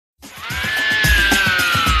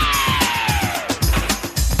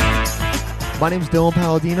My name's Dylan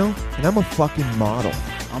Palladino, and I'm a fucking model.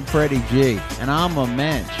 I'm Freddie G, and I'm a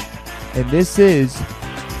mensch. And this is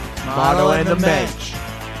Model and the Mensch.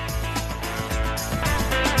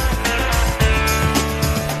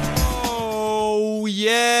 Oh,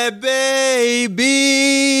 yeah, baby.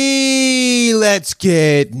 Let's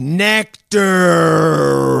get nectar.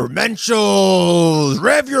 Menschels,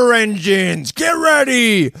 rev your engines. Get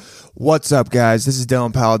ready. What's up, guys? This is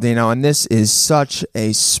Dylan Palladino, and this is such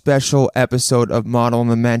a special episode of Model and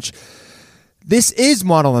the Mensch. This is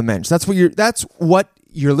Model and the Mensch. That's what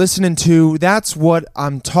you're listening to. That's what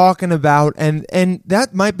I'm talking about, and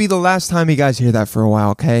that might be the last time you guys hear that for a while,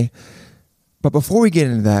 okay? But before we get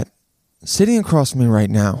into that, sitting across from me right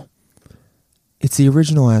now, it's the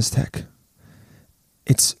original Aztec.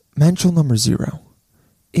 It's Menschel number 0.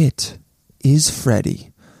 It is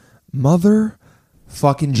Freddie.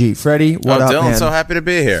 Fucking G. Freddie, what up, Dylan, man? so happy to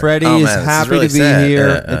be here. Freddie is happy to be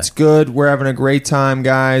here. It's good. We're having a great time,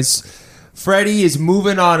 guys. Freddie is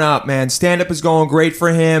moving on up, man. Stand-up is going great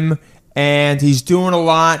for him, and he's doing a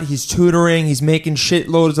lot. He's tutoring. He's making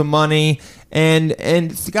shitloads of money. And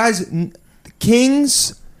guys,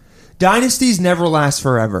 kings, dynasties never last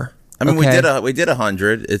forever. I mean, okay? we did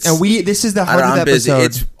 100. This is the 100th I'm busy. episode.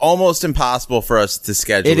 It's almost impossible for us to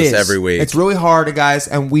schedule this every week. It's really hard, guys,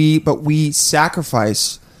 but we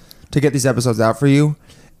sacrifice to get these episodes out for you.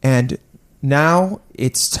 And now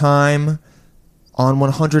it's time on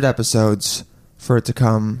 100 episodes for it to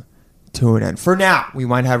come to an end. For now, we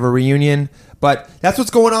might have a reunion, but that's what's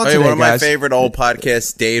going on today, one of guys. my favorite old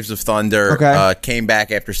podcasts, Daves of Thunder, came back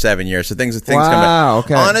after 7 years. So things come back.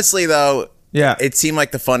 Okay. Honestly, though, yeah, it seemed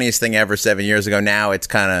like the funniest thing ever 7 years ago. Now it's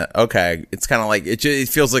kind of okay. It's kind of like it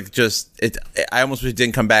feels like I almost wish it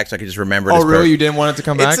didn't come back, so I could just remember it. Oh, really? You didn't want it to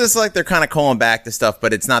come back? It's just like they're kind of calling back the stuff,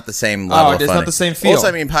 but it's not the same level. It's not the same feel. Also,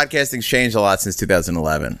 I mean, podcasting's changed a lot since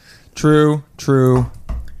 2011. True.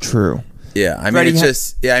 Yeah, I mean, Freddie,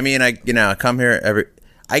 I come here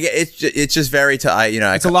it's just very it's a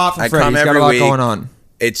lot for Freddie. He's got a lot going on.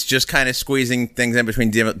 It's just kind of squeezing things in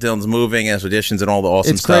between Dylan's moving and his auditions and all the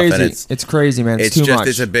awesome it's stuff. Crazy. And it's crazy, man. It's too much.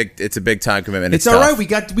 It's a big time commitment. It's all right. We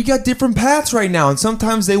got different paths right now, and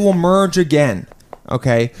sometimes they will merge again.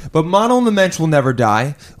 Okay, but Model and the Mensch will never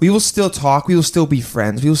die. We will still talk. We will still be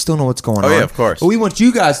friends. We will still know what's going on. Oh yeah, of course. But we want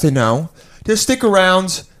you guys to know. Just stick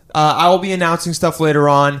around. I will be announcing stuff later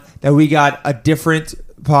on that we got a different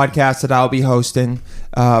podcast that I'll be hosting,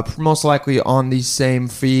 most likely on the same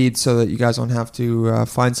feed, so that you guys don't have to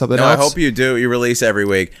find something else. I hope you do. You release every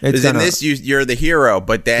week. Because in this, you're the hero,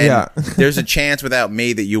 but then there's a chance without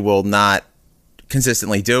me that you will not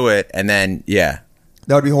consistently do it, and then that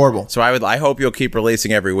would be horrible. So I hope you'll keep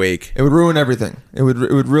releasing every week. It would ruin everything. It would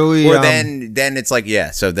really. Or then it's like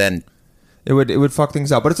so then. It would fuck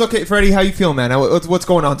things up, but it's okay. Freddie, how you feel, man? What's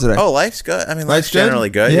going on today? Oh, life's good. I mean, life's generally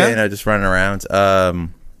good. Yeah, just running around.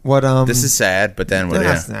 This is sad, but then what?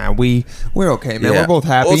 We're okay, man. We're both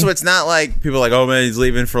happy. Also, it's not like people are like, oh man, he's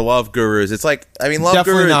leaving for Love Gurus. It's like, I mean,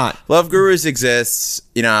 Definitely not. Love Gurus exists.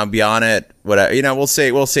 I'll be on it. Whatever. We'll see.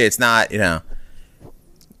 It's not. It's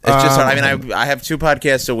just. I mean, I have 2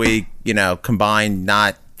 podcasts a week. Combined,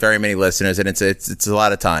 not very many listeners, and it's a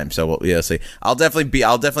lot of time. So we'll see. I'll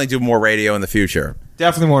definitely do more radio in the future.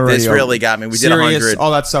 Definitely more radio. This really got me. We did 100, all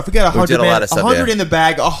that stuff. We got 100. We did a lot of stuff. 100 in the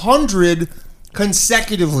bag. 100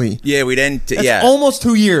 consecutively. Yeah, we didn't. That's almost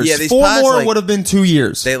 2 years. Yeah, 4 more would have been 2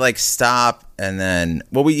 years. They stop, and then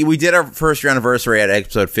we did our first year anniversary at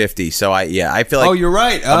episode 50. So I feel like you're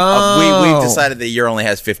right. We decided the year only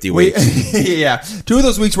has 50 weeks. Yeah, 2 of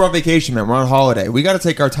those weeks we're on vacation, man. We're on holiday. We got to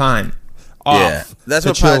take our time off. Yeah, that's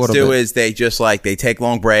what pods do. Is they just they take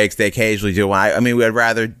long breaks. They occasionally do. I mean, we'd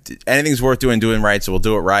rather anything's worth doing right. So we'll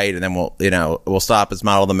do it right, and then we'll stop as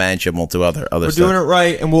Model the Mensch, and we'll do other stuff. We're doing it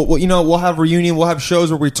right, and we'll have reunion. We'll have shows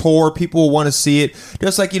where we tour. People will want to see it.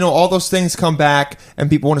 Just all those things come back, and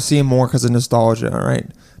people want to see it more because of nostalgia. All right,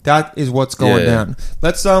 that is what's going down.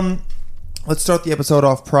 Let's start the episode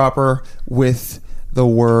off proper with the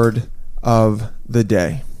word of the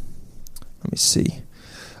day. Let me see.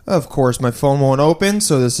 Of course, my phone won't open,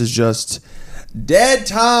 so this is just dead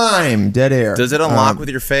time, dead air. Does it unlock with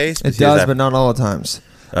your face? It does, but not all the times.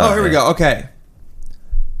 Oh, here we go. Okay.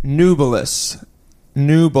 Nubilus.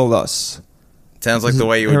 Sounds like the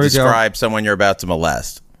way you would describe someone you're about to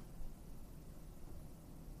molest.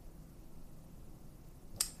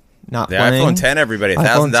 Not the playing. iPhone 10, everybody.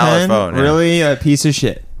 $1,000 phone. Really? A piece of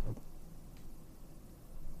shit.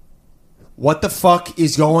 What the fuck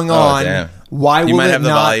is going on? Damn. Why you will might it have the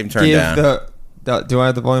not volume turned give down. Do I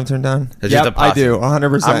have the volume turned down? Yep, I do.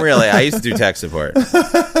 100%. I used to do tech support.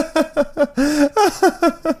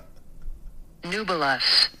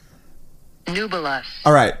 Nubilus. molest.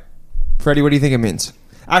 All right, Freddie, what do you think it means?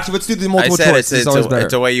 Actually, let's do the I multiple said choice. It's always better.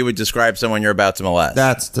 it's a way you would describe someone you're about to molest.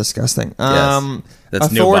 That's disgusting. Yes.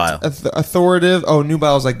 That's nubile. Authoritative. Oh,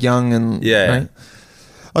 nubile is like young and Yeah. Right?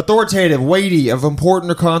 Authoritative, weighty, of important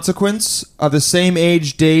or consequence, of the same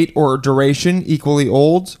age, date, or duration, equally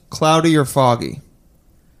old, cloudy or foggy.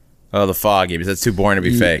 Oh, the foggy, because that's too boring to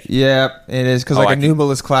be fake. Yeah, it is because like a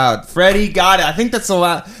nubulous cloud. Freddie got it. I think that's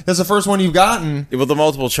the first one you've gotten. Well, the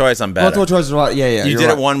multiple choice, I'm better. Multiple choice is right. Yeah. You did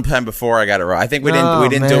right. it one time before I got it wrong. I think we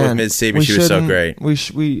didn't do it with Ms. C, but she was so great.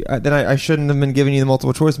 Then I shouldn't have been giving you the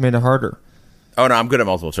multiple choice. Made it harder. Oh no, I'm good at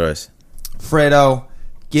multiple choice. Fredo,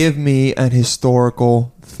 give me an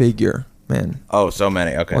historical figure, man. Oh, so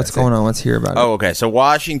many. Okay, What's going on? Let's hear about it. Oh, okay. So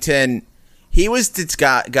Washington, he was this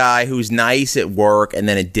guy who's nice at work and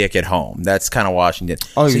then a dick at home. That's kind of Washington.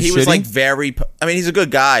 Oh, so he was shitty? like very. I mean, he's a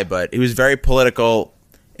good guy, but he was very political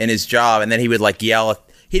in his job. And then he would like yell.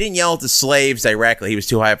 He didn't yell at the slaves directly. He was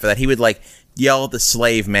too high up for that. He would like yell at the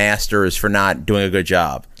slave masters for not doing a good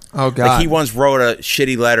job. Oh God! Like he once wrote a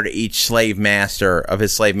shitty letter to each slave master of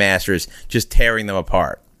his slave masters, just tearing them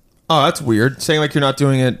apart. Oh, that's weird. Saying like you're not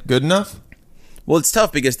doing it good enough. Well, it's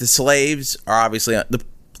tough because the slaves are obviously the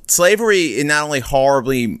slavery is not only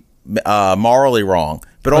horribly morally wrong,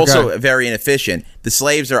 but also very inefficient. The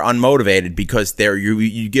slaves are unmotivated because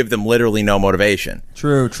you give them literally no motivation.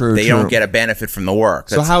 True. They don't get a benefit from the work.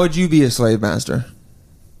 So how would you be a slave master?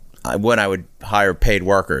 I would hire paid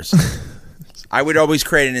workers. I would always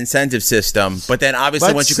create an incentive system, but then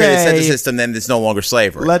obviously once you create an incentive system, then it's no longer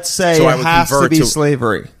slavery. Let's say so it has to be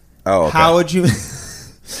slavery. Oh, okay. How would you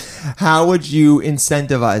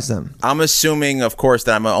incentivize them? I'm assuming, of course,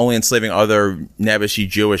 that I'm only enslaving other nebbishy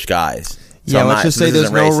Jewish guys. So let's just say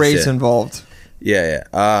there's no race involved. Yeah.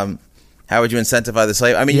 How would you incentivize the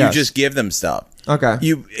slave? I mean, you just give them stuff. Okay.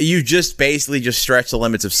 You just basically just stretch the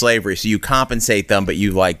limits of slavery. So you compensate them, but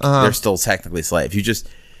you they're still technically slaves. You just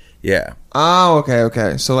Oh,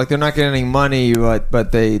 okay. So like they're not getting any money,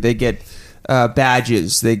 but they get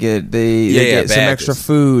badges. They get some extra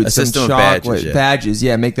food, some chocolate, badges.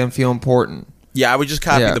 Yeah, make them feel important. Yeah, I would just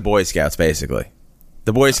copy the Boy Scouts basically.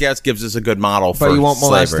 The Boy Scouts gives us a good model for But you won't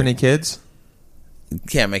molest slavery. any kids?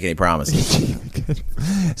 Can't make any promises.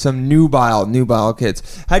 Some nubile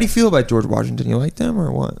kids. How do you feel about George Washington? You like them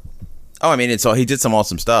or what? Oh, I mean, he did some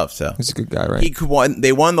awesome stuff. So he's a good guy, right?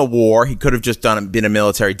 They won the war. He could have just been a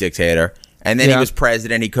military dictator, and then he was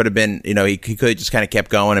president. He could have been, he could have just kind of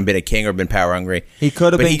kept going and been a king or been power hungry. He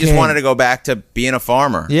could have, but he just wanted to go back to being a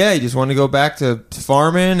farmer. Yeah, he just wanted to go back to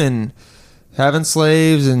farming and having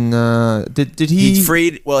slaves. And did he? He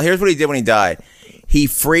freed. Well, here's what he did when he died. He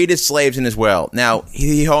freed his slaves in his will. Now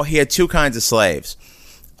he had two kinds of slaves: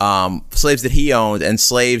 slaves that he owned and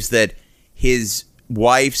slaves that his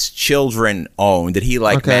wife's children owned that he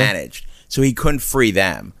managed. So he couldn't free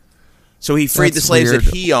them. So he freed the slaves that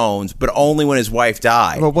he owned, but only when his wife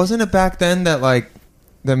died. But wasn't it back then that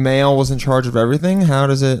the male was in charge of everything? How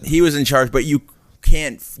does it? He was in charge, but you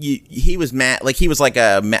can't. He was he was like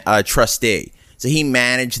a trustee. So he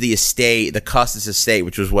managed the estate, the Custis estate,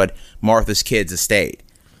 which was what Martha's kids' estate.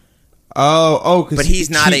 Oh, but he's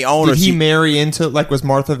not a owner. Did he marry into was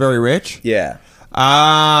Martha very rich? Yeah.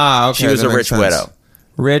 Ah, okay. She was a rich widow.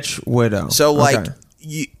 Rich widow. So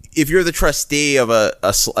if you're the trustee of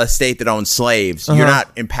a state that owns slaves, you're not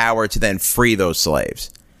empowered to then free those slaves.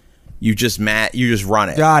 You just run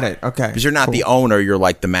it. Got it. Okay. Because you're not the owner, you're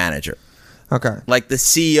like the manager. Okay. Like the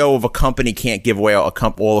CEO of a company can't give away all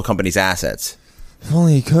the company's assets. If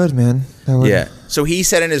only he could, man. Yeah. So he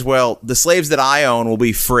said in his will, the slaves that I own will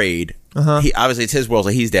be freed. Obviously, it's his will, so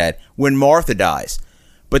he's dead. When Martha dies.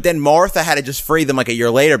 But then Martha had to just free them a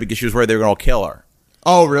year later because she was worried they were going to kill her.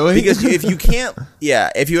 Oh, really? Because if you can't,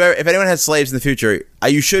 if anyone has slaves in the future,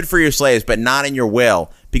 you should free your slaves, but not in your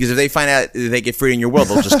will. Because if they find out that they get freed in your will,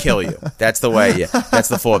 they'll just kill you. That's the way. Yeah, that's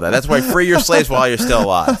the flaw of that. That's why free your slaves while you're still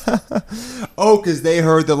alive. Oh, because they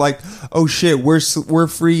heard that oh shit, we're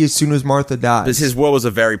free as soon as Martha dies. Because his will was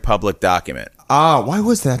a very public document. Ah, why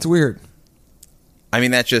was that? That's weird. I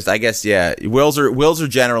mean, that's just, I guess, yeah. Wills are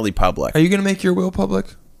generally public. Are you going to make your will public?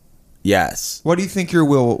 Yes. What do you think your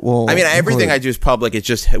will I mean, everything I do is public. It's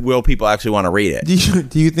just, will people actually want to read it?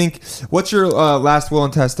 Do you think, what's your last will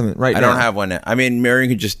and testament now? I don't have one. I mean,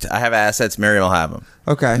 Miriam could I have assets. Miriam will have them.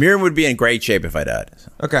 Okay. Miriam would be in great shape if I died.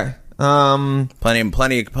 Okay. Plenty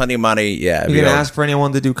of money. Yeah. You're gonna ask for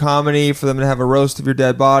anyone to do comedy, for them to have a roast of your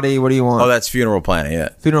dead body. What do you want? Oh, that's funeral planning. Yeah.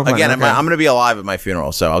 Funeral planning. Again, I'm gonna be alive at my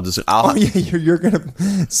funeral, so Oh yeah, you're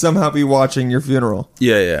gonna somehow be watching your funeral.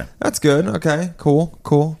 Yeah. That's good. Okay.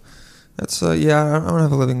 Cool. That's yeah. I don't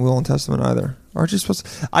have a living will and testament either. Aren't you supposed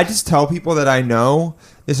to? I just tell people that I know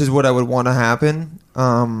this is what I would want to happen.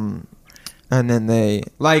 And then they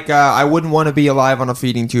I wouldn't want to be alive on a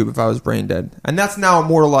feeding tube if I was brain dead, and that's now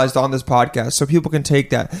immortalized on this podcast, so people can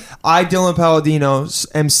take that. I, Dylan Palladino,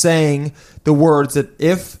 am saying the words that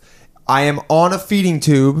if I am on a feeding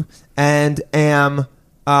tube and am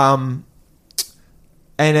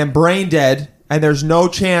brain dead, and there's no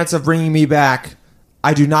chance of bringing me back,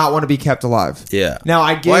 I do not want to be kept alive. Yeah. Now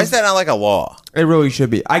I give. Why is that not like a law? It really should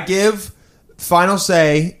be. I give final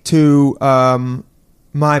say to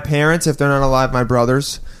my parents if they're not alive. My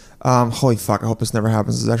brothers. Holy fuck! I hope this never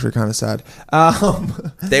happens. It's actually kind of sad.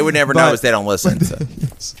 They would never know because they don't listen. So.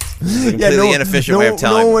 Completely inefficient way of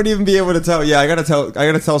telling. No one would even be able to tell. Yeah, I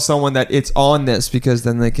gotta tell someone that it's on this because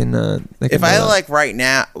then they can. If I like right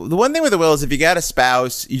now, the one thing with the will is if you got a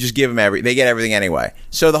spouse, you just give them they get everything anyway.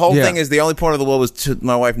 So the whole thing is the only point of the will was to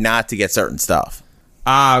my wife not to get certain stuff.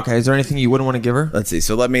 Ah, okay. Is there anything you wouldn't want to give her? Let's see.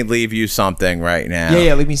 So let me leave you something right now.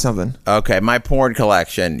 Yeah. Leave me something. Okay, my porn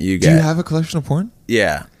collection. You get. Do you have a collection of porn?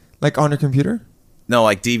 Yeah. Like on your computer? No,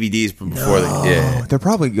 like DVDs before yeah. They're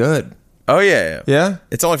probably good. Oh yeah. Yeah?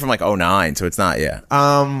 It's only from like 2009, so it's not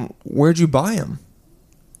where'd you buy them?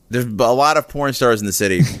 There's a lot of porn stars in the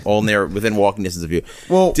city, all within walking distance of you.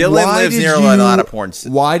 Well, Dylan lives near a lot of porn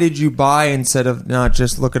stars. Why did you buy instead of not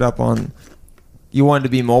just look it up on? You wanted to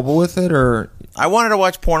be mobile with it, or I wanted to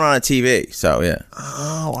watch porn on a TV, so yeah.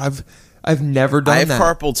 Oh, I've never done that. I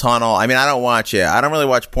have carpal tunnel. I mean, I don't watch it. I don't really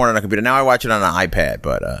watch porn on a computer. Now I watch it on an iPad,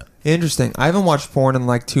 but interesting. I haven't watched porn in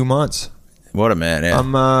like 2 months. What a man! Yeah.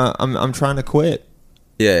 I'm trying to quit.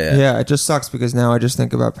 Yeah. It just sucks because now I just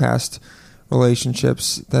think about past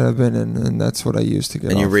relationships that I've been in, and that's what I use to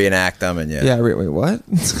get. And off. you reenact them, and wait, what?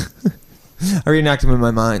 I reenact them in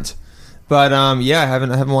my mind, but I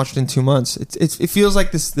haven't watched it in 2 months. It feels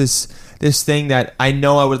like this thing that I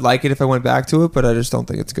know I would like it if I went back to it, but I just don't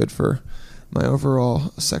think it's good for my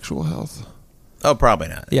overall sexual health. Oh, probably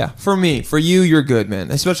not. Yeah, for me. For you, you're good,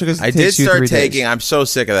 man. Especially because I did start taking. I'm so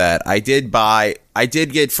sick of that. I did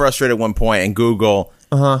get frustrated at one point and Google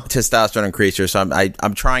testosterone increaser. So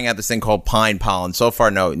I'm trying out this thing called pine pollen. So far,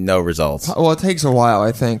 no results. Well, it takes a while,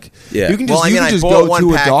 I think. Yeah. You can just, I bought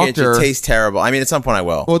one package. It tastes terrible. I mean, at some point I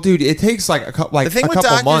will. Well, dude, it takes like a couple months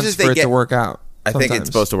for it to work out. I think it's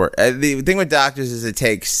supposed to work. The thing with doctors is they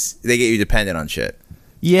get you dependent on shit.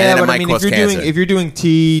 Yeah, but I mean, if you're doing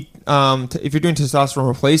testosterone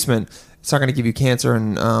replacement, it's not going to give you cancer,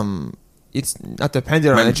 and it's not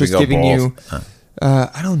dependent on it. It's just giving you.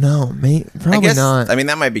 I don't know, mate. Probably not. I mean,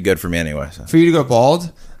 that might be good for me anyway. So. For you to go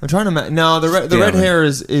bald, I'm trying to. No, the red hair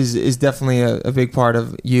is definitely a big part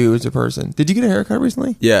of you as a person. Did you get a haircut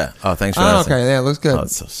recently? Yeah. Oh, thanks for asking. Okay, yeah, it looks good. Oh,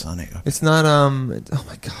 it's so sunny. Okay. It's not. Oh my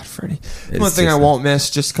God, Freddie. One thing I won't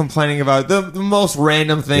miss, just complaining about the most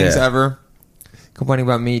random things ever. Complaining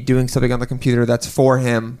about me doing something on the computer that's for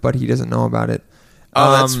him, but he doesn't know about it.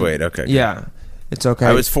 Oh, that's sweet. Okay. Yeah, it's okay.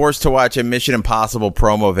 I was forced to watch a Mission Impossible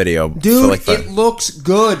promo video. Dude, it looks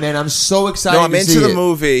good, man. I'm so excited. No, I'm into the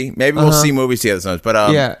movie. Maybe we'll see movies together sometimes.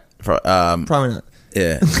 But probably not.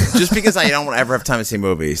 Yeah, just because I don't ever have time to see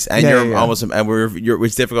movies, and almost, and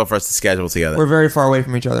it's difficult for us to schedule together. We're very far away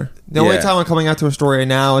from each other. The only time I'm coming out to Astoria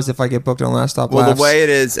now is if I get booked on Last Stop Laughs. Well, the way it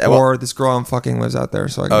is, or this girl I'm fucking lives out there,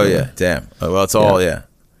 so I can damn. Well, it's all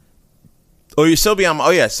Oh, you still be on?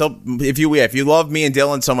 Oh yeah. So if you love me and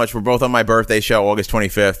Dylan so much, we're both on my birthday show, August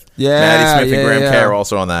 25th. Yeah, Maddie Smith and Graham Kerr are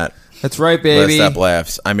also on that. That's right, baby. Last Stop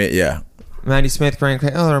Laughs. I mean, yeah. Maddie Smith, Graham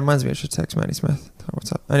Kerr. Oh, that reminds me. I should text Maddie Smith. Tell her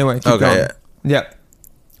what's up. Anyway, keep going. Yeah.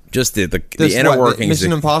 Just the inner workings.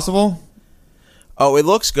 Mission Impossible? Oh, it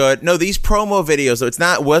looks good. No, these promo videos, though,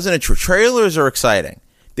 wasn't a trailers are exciting.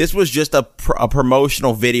 This was just a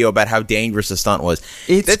promotional video about how dangerous the stunt was.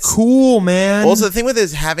 That's cool, man. Also, the thing with it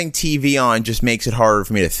is having TV on just makes it harder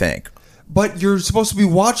for me to think. But you're supposed to be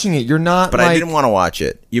watching it. You're not. But I didn't want to watch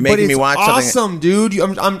it. You're making me watch something. Awesome, dude.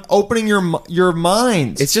 I'm opening your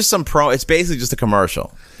mind. It's just some It's basically just a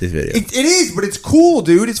commercial. This video. It is, but it's cool,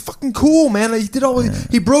 dude. It's fucking cool, man. He did all.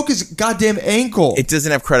 He broke his goddamn ankle. It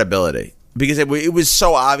doesn't have credibility because it was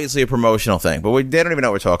so obviously a promotional thing. But they don't even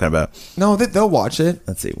know what we're talking about. No, they'll watch it.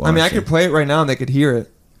 Let's see. I could play it right now and they could hear it.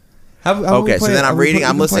 Okay, so then I'm reading.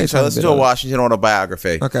 I'm listening. So I listen to a Washington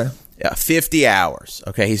autobiography. Okay. Yeah, 50 hours.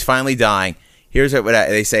 Okay, he's finally dying. Here's what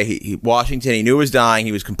they say. Washington, he knew he was dying.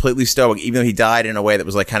 He was completely stoic, even though he died in a way that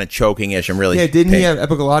was like kind of choking-ish and really... Yeah, didn't he have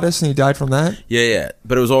epiglottis and he died from that? Yeah.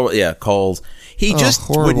 But it was all, cold. He just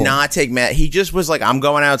would not take... He just was like, I'm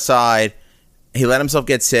going outside. He let himself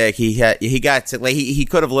get sick. He got sick. Like, he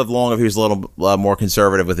could have lived long if he was a little more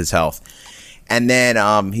conservative with his health. And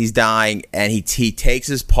then he's dying, and he takes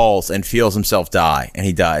his pulse and feels himself die, and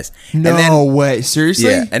he dies. No and then, way. Seriously?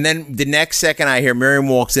 Yeah. And then the next second I hear Miriam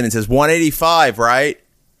walks in and says, 185, right?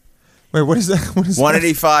 Wait, what is that? What is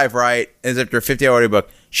 185, right? Is after a 50-hour audiobook.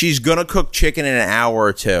 She's going to cook chicken in an hour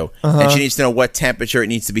or two, and she needs to know what temperature it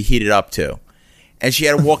needs to be heated up to. And she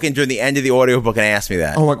had to walk in during the end of the audiobook and ask me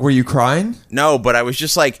that. Oh, like, were you crying? No, but I was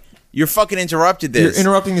just like, you're fucking interrupted this. You're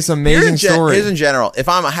interrupting this amazing story. Here's in general. If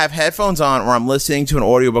I have headphones on or I'm listening to an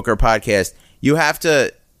audiobook or a podcast, you have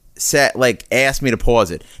to ask me to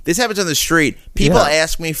pause it. This happens on the street. People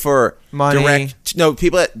ask me for money.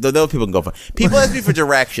 People can go for. People ask me for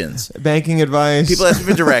directions. Banking advice. People ask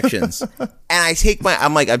me for directions, and I take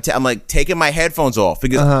I'm taking my headphones off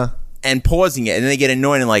because and pausing it, and then they get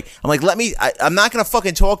annoying and I'm not gonna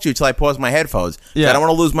fucking talk to you till I pause my headphones. I don't want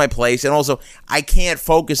to lose my place, and also I can't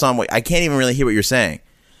focus on I can't even really hear what you're saying.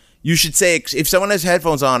 You should say, if someone has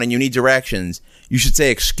headphones on and you need directions, you should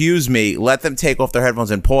say, excuse me, let them take off their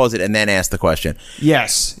headphones and pause it, and then ask the question.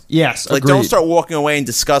 Yes. Like, don't start walking away and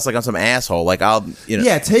discuss like I'm some asshole. Like,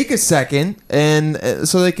 Yeah, take a second, and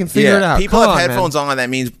so they can figure it out. People have headphones on. That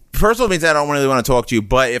means, first of all, it means I don't really want to talk to you,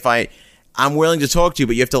 but if I'm willing to talk to you,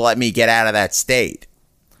 but you have to let me get out of that state.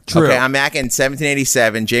 True. Okay, I'm back in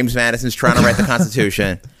 1787. James Madison's trying to write the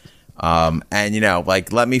Constitution. And,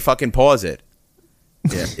 let me fucking pause it.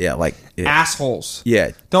 Yeah. Assholes. Yeah.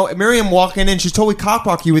 Don't Miriam walking in, she's totally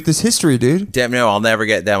cockblock you with this history, dude. Damn, no, I'll never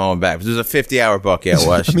get that moment back. This was a 50-hour book, yeah, it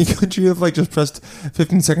was. I mean, couldn't you have just pressed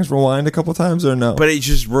 15 seconds rewind a couple times or no? But it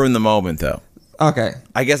just ruined the moment, though. Okay.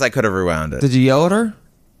 I guess I could have rewound it. Did you yell at her?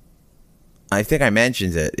 I think I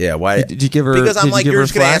mentioned it. Yeah, why? Did you give her? Because I'm you're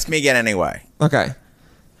just going to flack? ask me again anyway. Okay.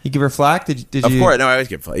 You give her flack? Did you? Of course, no. I always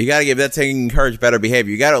give flack. You got to give that to encourage better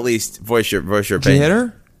behavior. You got to at least voice your opinion. Did you hit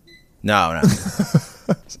her? No.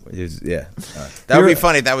 That would be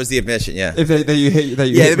funny if that was the admission. Yeah. If that you hit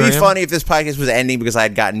it'd be Miriam? funny if this podcast was ending because I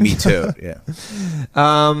had gotten me too. Yeah.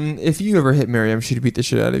 If you ever hit Miriam, she'd beat the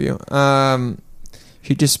shit out of you.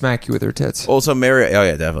 She'd just smack you with her tits. Also, Miriam. Oh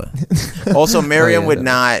yeah, definitely. Also, Miriam would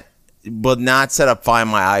not set up Find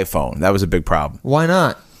My iPhone. That was a big problem. Why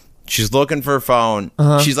not? She's looking for a phone.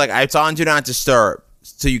 She's like, it's on Do Not Disturb,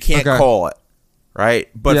 so you can't call it. Right?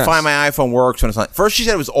 But Yes. Find My iPhone works when it's on. First, she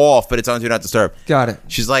said it was off, but it's on Do Not Disturb. Got it.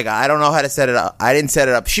 She's like, I don't know how to set it up. I didn't set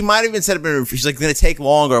it up. She might have even set it up. She's like, going to take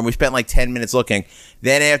longer, and we spent 10 minutes looking.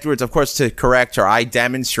 Then afterwards, of course, to correct her, I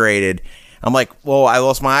demonstrated. I'm like, well, I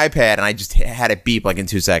lost my iPad, and I just had it beep in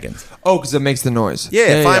 2 seconds. Oh, because it makes the noise.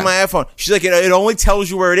 Yeah, Find My iPhone. She's like, it only tells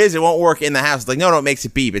you where it is. It won't work in the house. It's like, no, it makes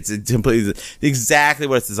it beep. It's completely exactly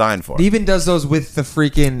what it's designed for. It even does those with the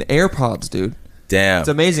freaking AirPods, dude. Damn. It's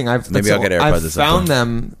amazing. Maybe I'll get AirPods. I found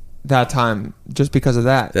them that time just because of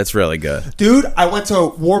that. That's really good. Dude, I went to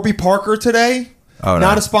Warby Parker today. Oh,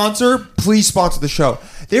 Not no. a sponsor. Please sponsor the show.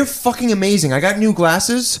 They're fucking amazing. I got new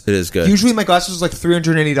glasses. It is good. Usually my glasses was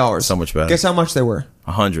 $380. So much better. Guess how much they were?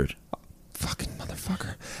 100. Fucking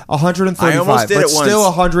motherfucker. 135. I almost did but it once. Still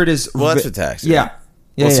 100 is. Well, that's for tax. Yeah.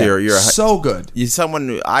 Yeah. Well, so yeah. you're so good. You're someone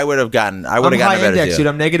who I would have gotten. I would I'm have gotten high a better index,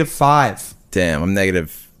 deal. dude. I'm -5. Damn, I'm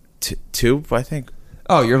negative 2. I think.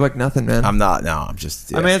 Oh, you're like nothing, man. I'm not. No, I'm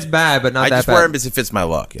just. Yeah. I mean, it's bad, but not I that just bad. wear them because it fits my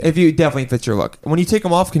look. Yeah. If you definitely fits your look. When you take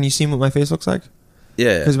them off, can you see what my face looks like?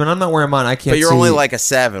 Yeah. Because when I'm not wearing mine, I can't. But you're see. only like a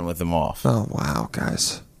 7 with them off. Oh wow,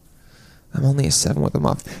 guys! I'm only a 7 with them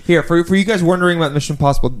off. Here, for you guys wondering about Mission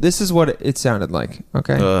Impossible, this is what it sounded like.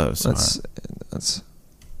 Okay, let's.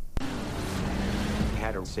 We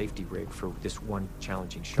had a safety rig for this one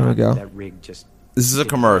challenging shot. There we go. That rig just. This is a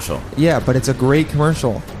commercial. Yeah, but it's a great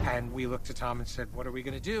commercial. And we looked at Tom and said, "What are we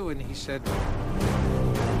going to do?" And he said,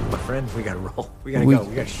 My friend, we gotta roll. We gotta We- go.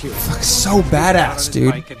 We gotta shoot. Fuck, so got on badass, his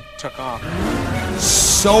dude. bike and took off.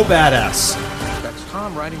 So badass. That's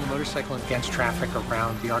Tom riding a motorcycle against traffic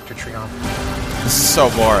around the Arc de Triomphe. This is so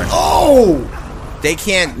boring. Oh They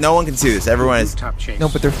can't. No one can see this. Everyone is. Top chase. no,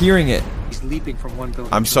 but they're hearing it. He's leaping from one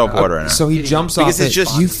building. I'm to so another. bored right now. So he jumps off Because it's it.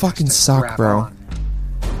 just- You fucking suck, Grab bro. on.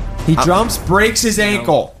 He jumps, breaks his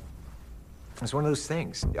ankle. It's one of those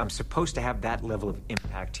things. I'm supposed to have that level of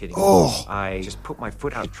impact hitting. Oh. I just put my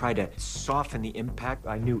foot out, tried to soften the impact.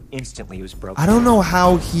 I knew instantly it was broken. I don't know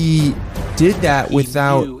how he did that He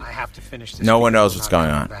without. knew, I have to finish this. No one video. knows what's I'm not going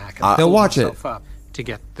going on. back. And They'll pulled watch it. himself up to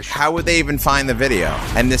get the shot. How would they even find the video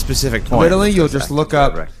and this specific point? Literally, you'll just look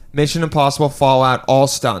up Right. Mission Impossible Fallout all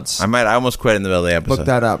stunts. I almost quit in the middle of the episode. Look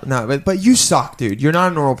that up. No, but you suck, dude. You're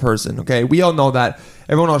not a normal person. Okay, we all know that.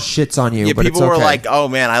 Everyone else shits on you. Yeah, but people it's okay. were like, "Oh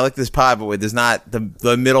man, I like this pod," but there's not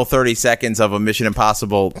the middle 30 seconds of a Mission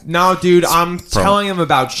Impossible. "No, dude, I'm telling him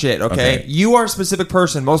about shit." Okay, Okay. you are a specific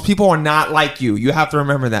person. Most people are not like you. You have to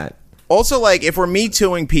remember that. Also, like, if we're Me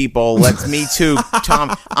Tooing people, let's Me Too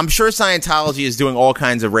Tom. I'm sure Scientology is doing all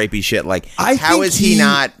kinds of rapey shit. Like, how is he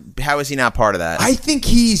not part of that? I think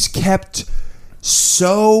he's kept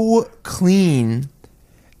so clean.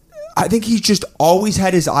 I think he's just always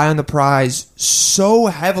had his eye on the prize so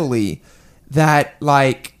heavily that,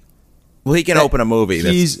 like... Well, he can open a movie.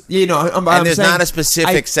 He's, and there's not a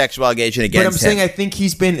specific sexual allegation against him. But I'm saying I think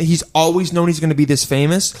he's always known he's going to be this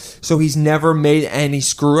famous, so he's never made any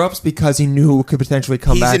screw-ups because he knew it could potentially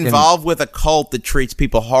come back. He's involved with a cult that treats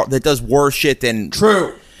people hard, that does worse shit than...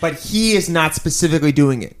 True, but he is not specifically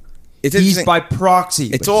doing it. He's by proxy,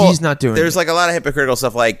 he's not doing it. There's like a lot of hypocritical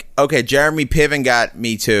stuff like, okay, Jeremy Piven got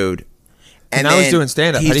Me Too'd. And now he's doing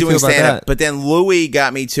stand-up. How do you feel about that? But then Louis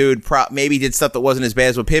got Me Too'd, maybe did stuff that wasn't as bad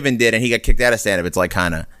as what Piven did, and he got kicked out of stand-up. It's like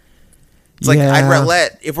kind of... It's like, I'd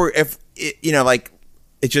let... It's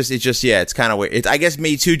kind of weird. I guess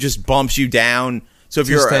Me Too just bumps you down. So if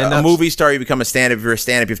you're a movie star, you become a stand-up. If you're a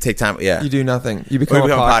stand-up, you have to take time. Yeah. You do nothing. You become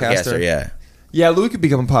a podcaster. Yeah. Yeah, Louis could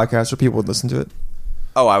become a podcaster. People would listen to it.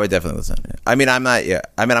 Oh, I would definitely listen. I mean, I'm not... Yeah.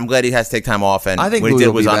 I mean, I'm glad he has to take time off, and I think what Louis he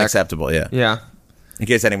did was back. unacceptable. Yeah. Yeah. In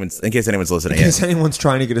case anyone's listening. In case anyone's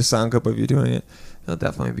trying to get a sound clip of you doing it, he'll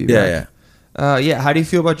definitely be back. Yeah. How do you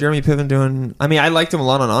feel about Jeremy Piven doing... I mean, I liked him a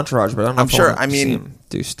lot on Entourage, but I don't know if I see him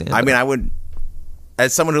do stand-up. I mean, I would...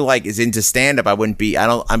 As someone who, like, is into stand-up, I wouldn't be...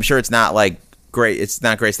 I'm sure it's not, like, great... It's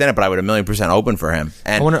not great stand-up, but I would 1,000,000% open for him.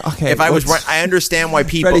 And I understand why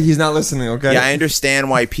people... Freddie, he's not listening, okay? Yeah, I understand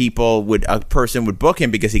why a person would book him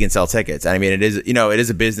because he can sell tickets. I mean, it is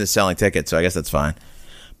a business selling tickets, so I guess that's fine.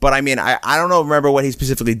 But I mean, I don't remember what he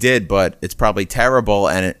specifically did, but it's probably terrible,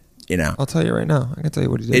 and I'll tell you right now. I can tell you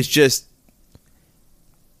what he did. It's just,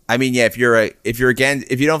 I mean, yeah. If you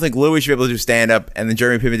don't think Louis should be able to do stand up, and then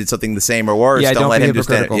Jeremy Piven did something the same or worse, don't let him do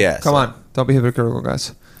stand up. Yeah, come on, don't be hypocritical,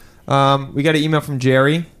 guys. We got an email from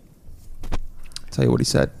Jerry. I'll tell you what he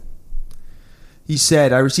said. He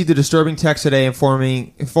said, "I received a disturbing text today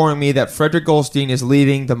informing me that Frederick Goldstein is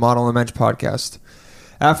leaving the Model and Mensch podcast."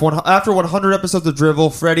 After 100 episodes of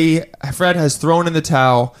Drivel, Fred has thrown in the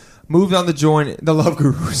towel, moved on to join the Love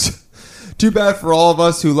Gurus. Too bad for all of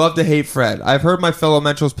us who love to hate Fred. I've heard my fellow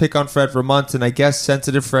Menschels pick on Fred for months, and I guess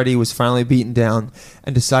sensitive Freddie was finally beaten down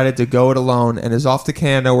and decided to go it alone and is off to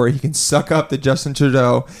Canada where he can suck up to Justin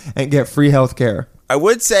Trudeau and get free health care. I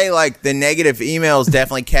would say, like, the negative emails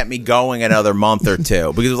definitely kept me going another month or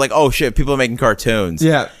two because it was like, oh shit, people are making cartoons.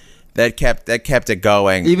 Yeah. That kept it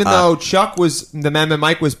going. Even though the man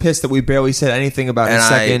Mike was pissed that we barely said anything about his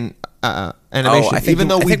second animation. I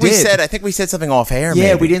think we said something off air.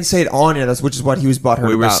 Yeah, maybe. we didn't say it on air, which is what he was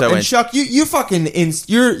butthurt about. And Chuck, you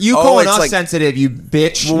calling us sensitive, you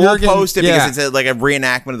bitch. We'll post it because it's like a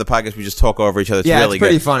reenactment of the podcast. We just talk over each other. It's really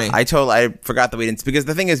pretty good. funny. I forgot that we didn't, because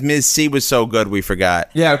the thing is, Ms. C was so good we forgot.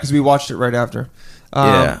 Yeah, because we watched it right after.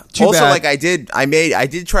 Also, bad. Like I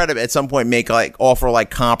did try to at some point make offer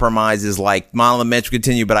compromises, like Model and Mensch would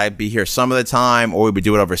continue, but I'd be here some of the time, or we would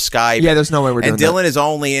do it over Skype. Yeah, there's no way we're doing that. And Dylan is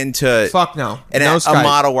only into a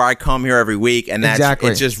model where I come here every week, and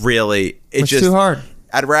it's just really it's just too hard.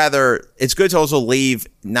 I'd rather it's good to also leave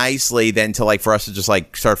nicely than to for us to just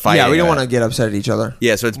start fighting. Yeah, we don't want to get upset at each other.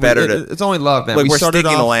 Yeah, so it's better it's only love, man. We're sticking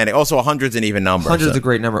the landing. Also, 100's an even number. 100's a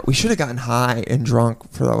great number. We should have gotten high and drunk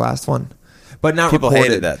for the last one. But not people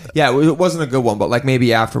recorded. Hated that. Yeah, it wasn't a good one, but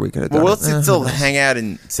maybe after we could have done it. We'll still hang out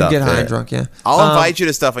and stuff. Get high and drunk, yeah. I'll invite you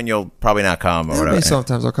to stuff and you'll probably not come or whatever.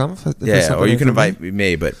 Sometimes I'll come. Or you can invite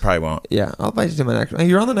me, but probably won't. Yeah, I'll invite you to my next...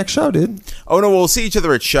 You're on the next show, dude. Oh, no, we'll see each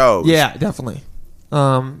other at shows. Yeah, definitely.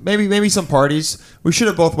 Maybe some parties. We should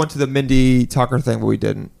have both went to the Mindy Tucker thing, but we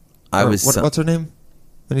didn't. What's her name?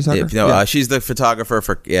 Mindy Tucker? She's the photographer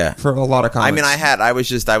for a lot of comics. I mean, I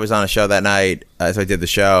was on a show that night, so I did the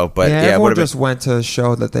show. But everyone just went to a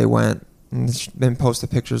show that they went and then posted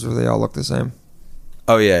pictures where they all look the same.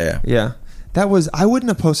 Oh yeah. That was... I wouldn't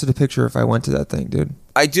have posted a picture if I went to that thing, dude.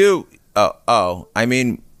 I do. I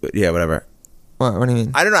mean, yeah, whatever. What do you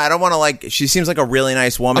mean? I don't know. I don't want to she seems like a really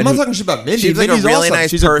nice woman. I'm not talking shit about Mindy. She's like Mindy's a really awesome. nice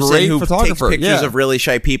She's person a great who photographer. takes pictures of really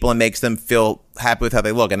shy people and makes them feel happy with how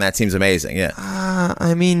they look, and that seems amazing. Yeah.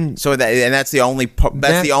 I mean, so that's the only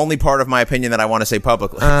the only part of my opinion that I want to say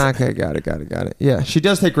publicly. Okay, got it. Yeah, she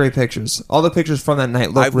does take great pictures. All the pictures from that night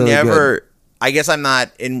look really good. I guess I'm not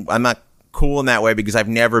cool in that way because I've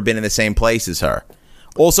never been in the same place as her.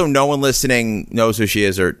 Also, no one listening knows who she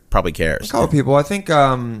is or probably cares. A couple people. I think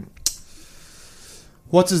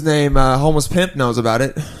what's his name? Homeless Pimp knows about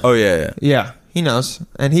it. Oh yeah. Yeah, he knows,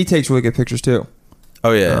 and he takes really good pictures too.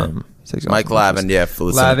 Oh yeah. Mike Lavin,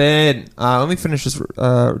 Lavin. Let me finish this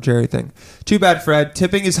Jerry thing. Too bad, Fred.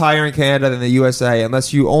 Tipping is higher in Canada than the USA,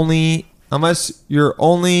 unless you only unless you're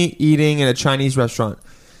only eating in a Chinese restaurant.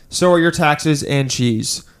 So are your taxes and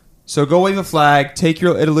cheese. So go wave a flag, take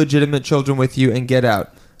your illegitimate children with you, and get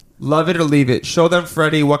out. Love it or leave it. Show them,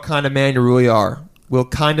 Freddie, what kind of man you really are. We'll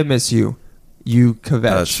kind of miss you. You kvetch.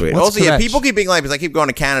 That's sweet. What's Also, yeah, kvetch? people keep being like, because I keep going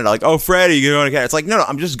to Canada, like, oh, Freddie, you're going to Canada. It's like, no,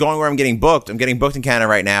 I'm just going where I'm getting booked. I'm getting booked in Canada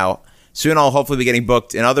right now. Soon I'll hopefully be getting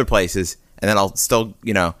booked in other places, and then I'll still,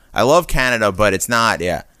 I love Canada, but it's not,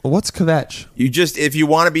 Well, what's kvetch? You just, if you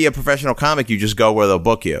want to be a professional comic, you just go where they'll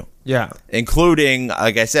book you. Yeah. Including,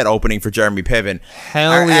 like I said, opening for Jeremy Piven.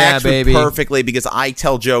 Hell Our yeah, acts would baby. perfectly, because I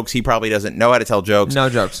tell jokes. He probably doesn't know how to tell jokes. No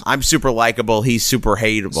jokes. I'm super likable. He's super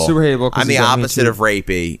hateable. Super hateable 'cause I'm the he's on Me opposite Too. of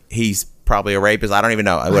rapey. He's probably a rapist. I don't even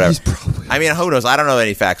know. Whatever. He's probably- I mean, who knows? I don't know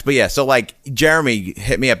any facts. But yeah, so like, Jeremy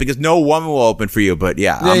hit me up because no woman will open for you. But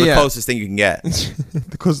yeah, I'm the closest thing you can get.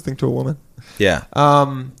 The closest thing to a woman. Yeah.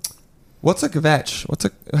 What's a kvetch?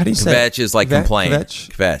 How do you say Kvetch is like complain.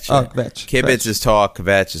 Kvetch? Kvetch. Oh, yeah. kvetch. Kibitz is talk.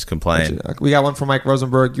 Kvetch is complain. We got one from Mike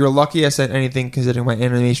Rosenberg. You're lucky I said anything considering my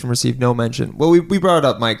animation received no mention. Well, we brought it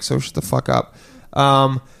up, Mike, so shut the fuck up.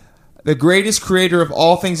 The greatest creator of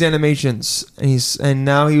all things animations. And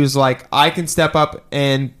now he was like, I can step up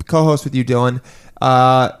and co-host with you, Dylan.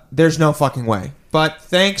 There's no fucking way. But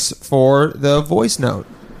thanks for the voice note.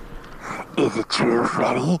 Is it true,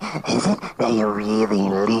 Freddie? Is it that you're really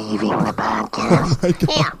leaving the podcast?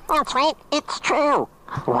 Yeah, that's right. It's true.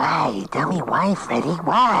 Why? Tell me why, Freddie.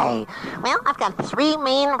 Why? Well, I've got 3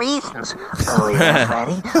 main reasons. Oh, yeah,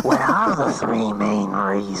 Freddie? What are the 3 main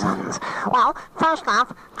reasons? Well, first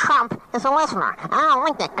off, Trump is a listener. I don't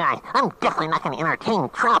like that guy. I'm definitely not going to entertain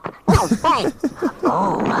Trump. No way.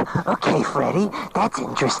 Oh, okay, Freddie. That's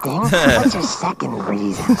interesting. What's your second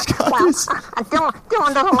reason? Well,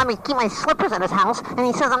 Dylan doesn't let me keep my slippers at his house, and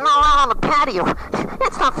he says I'm not allowed on the patio.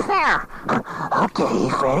 It's not fair. Okay,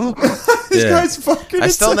 Freddie. This Yeah. guy's fucking I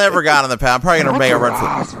still insane. never got on the pad. I'm probably going to What's make a your run for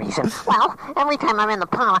last reason? Well, every time I'm in the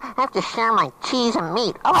parlor, I have to share my cheese and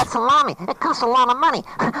meat. Oh, that's salami. It costs a lot of money.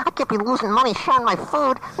 I can't be losing money sharing my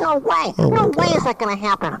food. No way. No way is that going to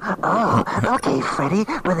happen. Oh, okay, Freddie.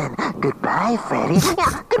 Well then, goodbye, Freddie.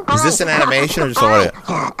 Yeah, goodbye. Is this an animation or just a Goodbye. what?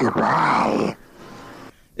 Yeah, goodbye.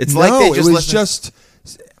 It's No, like they it just was listen- just...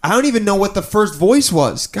 I don't even know what the first voice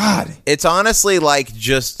was. God. It's honestly like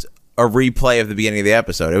just a replay of the beginning of the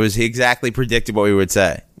episode. It was he exactly predicted what we would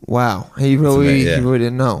say. Wow. He really amazing, yeah. he really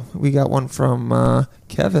didn't know. We got one from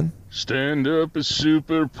Kevin. Stand up is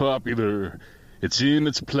super popular. It's in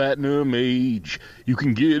its platinum age. You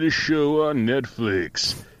can get a show on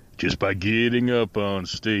Netflix just by getting up on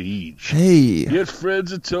stage. Hey. Yet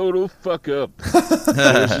Fred's a total fuck up.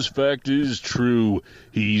 This fact is true.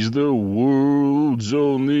 He's the world's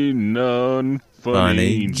only non-funny,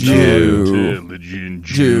 Funny Jew. non-intelligent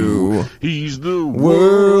Jew. Jew. He's the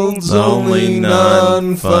World's only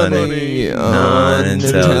non-funny,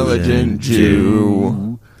 unintelligent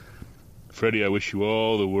Jew. Freddie, I wish you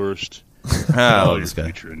all the worst. Oh, All your this guy.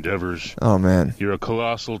 future endeavors. Oh, man. You're a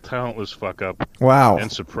colossal, talentless fuck up Wow.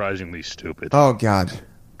 and surprisingly stupid. Oh, God.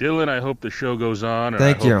 Dylan, I hope the show goes on, and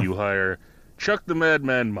Thank I hope you. you hire Chuck the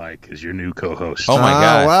Madman Mike as your new co-host. Oh, my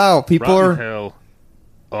God. Wow. People Rotten are... hell,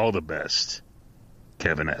 all the best.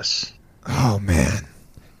 Kevin S. Oh, man.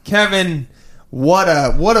 Kevin, what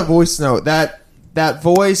a voice note. That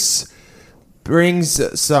voice brings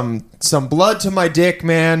some blood to my dick,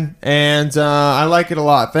 man, and I like it a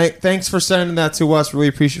lot. Thanks for sending that to us. Really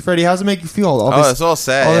appreciate it. Freddie, how does it make you feel? It's all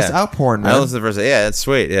sad. All yeah. this outpouring, I man. listened to the first. Yeah, it's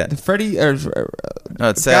sweet. Yeah. Freddie, No,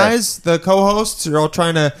 it's sad. guys, the co-hosts are all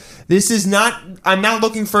trying to... This is not... I'm not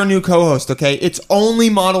looking for a new co-host, okay? It's only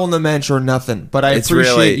Model in the Mensch or nothing, but I It's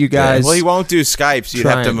appreciate really, you guys. Yeah. Well, he won't do Skypes. You'd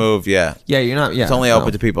have to trying. move. Yeah. Yeah, you're not... Yeah, It's only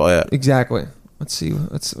open to people. Yeah. Exactly. Let's see.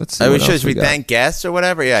 Let's see. I what wish else we got. thank guests or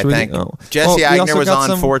whatever. Yeah, Should we thank do- oh. Jesse Oh, we Agner also was got on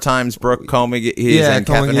some- 4 times. Brooke Comey and Catherine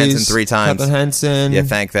Cohen Henson Hayes, 3 times. Catherine Henson. Yeah,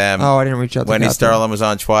 thank them. Oh, I didn't reach out to Wendy Catherine. Starling was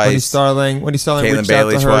on twice. Wendy Starling Caitlin reached out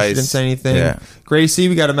Bailey to her. twice. She didn't say anything. Yeah. Gracie,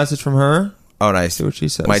 we got a message from her. Oh, nice. See what she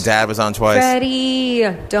says. My dad was on twice. Freddie,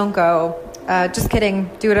 don't go. Just kidding.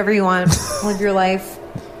 Do whatever you want. Live your life.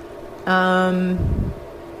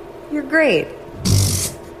 You're great.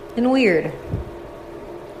 And weird.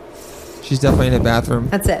 She's definitely in the bathroom.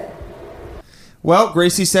 That's it. Well,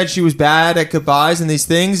 Gracie said she was bad at goodbyes and these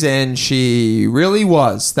things, and she really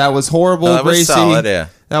was. That was horrible, Oh, that was Gracie. solid, yeah.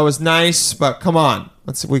 That was nice, but come on.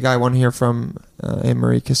 We got one here from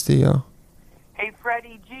Anne-Marie Castillo. Hey,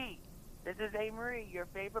 Freddie G. This is A-Marie, your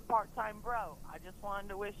favorite part-time bro. I just wanted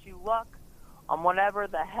to wish you luck on whatever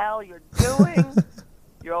the hell you're doing.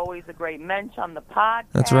 You're always a great mensch on the podcast.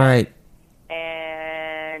 That's right.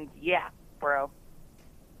 And, yeah, bro.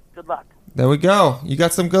 Good luck. There we go. You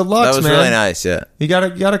got some good lucks, That was man. really nice. Yeah. You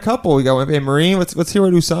got a couple. We got Marine. Let's hear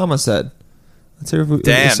what Usama said. Let's hear if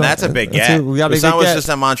Damn, that's a big get. We got a Usama good was get. just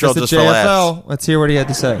in Montreal Just just for laughs. JFL. Let's hear what he had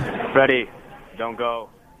to say. Freddie, don't go.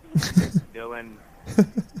 Dylan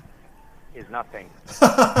is nothing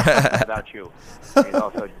without you. He's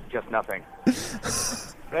also just nothing.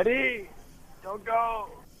 Freddie, don't go.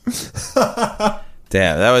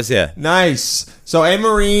 Damn, that was Nice. So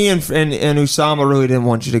Anne-Marie and Usama really didn't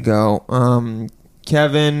want you to go.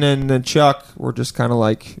 Kevin and Chuck were just kind of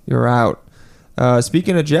like, you're out.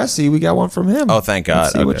 Speaking of Jesse, we got one from him. Oh, thank God.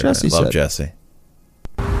 Let's see what Jesse Love said. Jesse.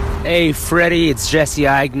 Hey, Freddie, it's Jesse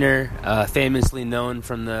Eigner, famously known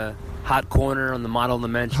from the Hot Corner on the Model and the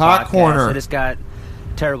Mensch Hot podcast. Corner. I just got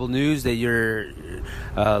terrible news that you're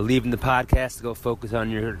leaving the podcast to go focus on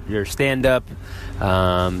your stand-up.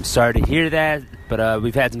 Sorry to hear that, but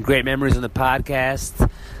we've had some great memories on the podcast.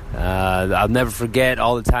 I'll never forget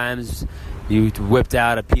all the times you whipped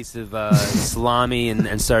out a piece of salami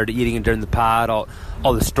and started eating it during the pod,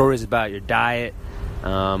 all the stories about your diet.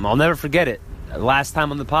 I'll never forget it. Last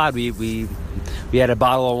time on the pod, we had a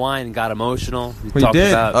bottle of wine and got emotional. We talked did.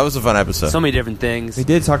 about That was a fun episode. so many different things. We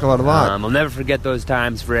did talk a lot. I'll never forget those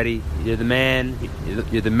times, Freddie. You're the man.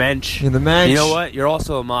 You're the mensch. You're the mensch. You know what? You're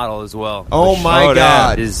also a model as well. Oh, which my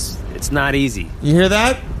God. It's not easy, You hear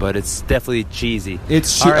that? but it's definitely cheesy.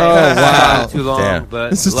 It's All right, oh, wow. not too long, Damn. but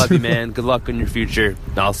This is love too you, man. Good luck in your future.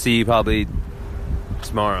 I'll see you probably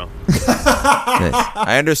tomorrow. Nice.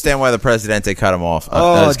 I understand why the Presidente cut him off.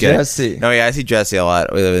 Oh, that was good. Jesse. No, yeah, I see Jesse a lot.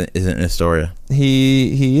 Isn't in Astoria.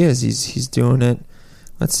 He is. He's doing it.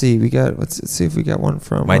 Let's see. Let's see if we got one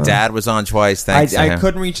from My dad was on twice. Thanks to I him.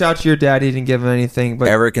 couldn't reach out to your dad. He didn't give him anything. But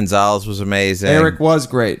Eric Gonzalez was amazing. Eric was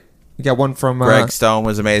great. We got one from Greg Stone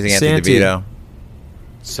was amazing. Anthony Santi. DeVito.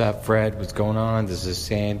 What's up, Fred? What's going on? This is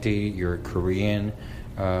Sandy, your Korean,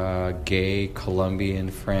 gay, Colombian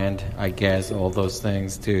friend, I guess, all those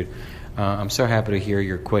things. Dude, I'm so happy to hear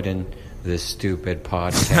you're quitting this stupid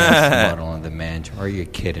podcast, Model on the Mensch. Are you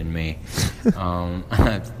kidding me?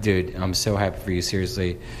 Dude, I'm so happy for you,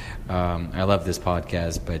 seriously. I love this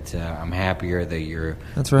podcast, but I'm happier that you're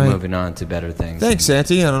That's right. moving on to better things. Thanks,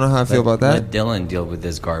 Santi. I don't know how I feel about that. Let Dylan deal with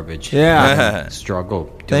this garbage. Yeah. Struggle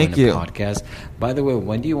doing Thank the you. podcast. By the way,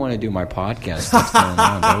 when do you want to do my podcast? What's going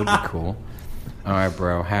on? That would be cool. All right,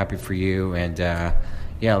 bro. Happy for you. And,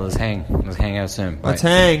 yeah, let's hang. Let's hang out soon. Bye. Let's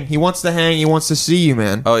hang. He wants to hang. He wants to see you,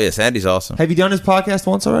 man. Oh, yeah, Sandy's awesome. Have you done his podcast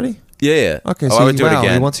once already? Yeah. Okay, Oh, so I would do it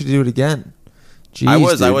again. He wants you to do it again. Jeez, I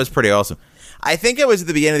dude. was pretty awesome. I think it was at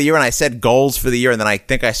the beginning of the year when I said goals for the year, and then I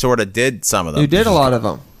think I sort of did some of them. You did a lot of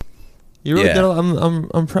them. You really Yeah. did.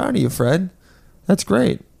 I'm proud of you, Fred. That's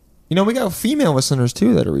great. You know, we got female listeners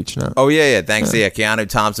too that are reaching out. Oh, yeah. Thanks to Keanu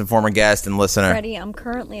Thompson, former guest and listener. Freddie, I'm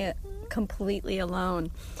currently completely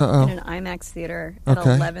alone Uh-oh. in an IMAX theater at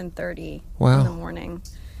Okay. 11:30 Wow. in the morning.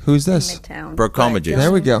 Who's this? In Midtown. Brooke Comagis.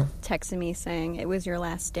 There we go. Texted me saying it was your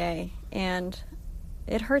last day, and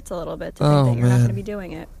it hurts a little bit to Oh, think that you're not man. going to be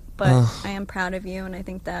doing it. But Ugh. I am proud of you, and I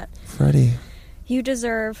think that Freddie. you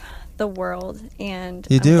deserve the world, and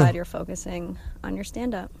You I'm do. glad you're focusing on your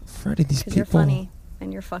stand-up. Freddie, these Because people. you're funny,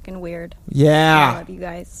 and you're fucking weird. Yeah. I love you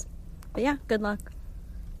guys. But yeah, good luck.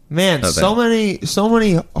 Man, Oh, so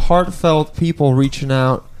many heartfelt people reaching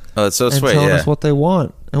out. Oh, that's so and sweet, telling yeah. us what they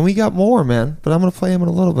want, and we got more, man. But I'm gonna play them in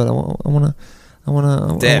a little bit. I want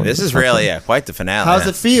to. Damn, this is really quite the finale. How's man.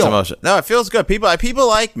 it feel? It's emotional. No, it feels good. People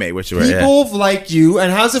like me, which is People like you,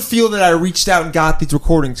 and how's it feel that I reached out and got these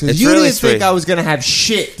recordings? Because It's you really didn't think sweet. I was gonna have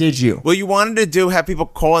shit, did you? Well, you wanted to have people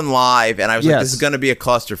call in live, and I was like, Yes. this is going to be a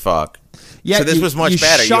clusterfuck. Yeah, so this you- was much you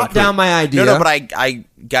better. shot improved- down my idea. No, but I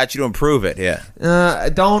got you to improve it. Yeah.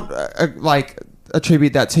 Don't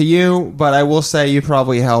attribute that to you, but I will say you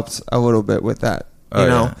probably helped a little bit with that. You Oh,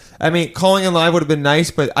 know, yeah. I mean, calling in live would have been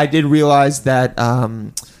nice, but I did realize that a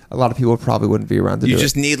lot of people probably wouldn't be around to You do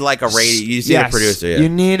just it. need like a radio. You just need a producer. Yeah. You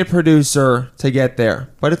need a producer to get there,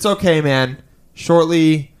 but it's okay, man.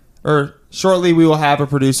 Shortly, we will have a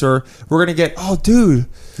producer. We're gonna get. Oh, dude,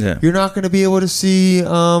 Yeah. you're not gonna be able to see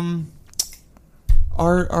our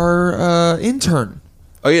intern.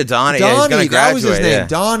 Oh yeah, Donnie. Yeah, he's Donnie, going to graduate. that was his name. yeah.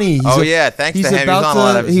 Donnie. Oh yeah, thanks to him. He was on a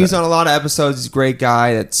lot of episodes. He was on a lot of episodes. He's a great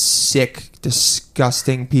guy. That sick,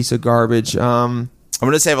 disgusting piece of garbage. I'm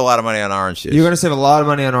going to save a lot of money on orange juice. You're going to save a lot of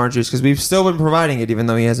money on orange juice because we've still been providing it, even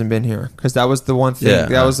though he hasn't been here. Because that was the one thing. Yeah.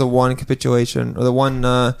 That was the one capitulation, or the one,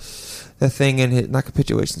 the thing in his, not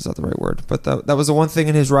capitulation is not the right word, but that was the one thing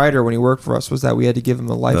in his rider when he worked for us was that we had to give him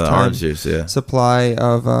a lifetime orange juice, yeah. supply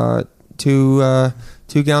of 2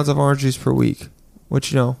 gallons of orange juice per week,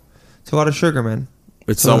 which it's a lot of sugar, man.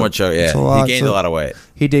 It's so much. Yeah, he gained a lot of weight.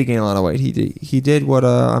 He did gain a lot of weight. He did what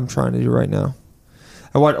I'm trying to do right now.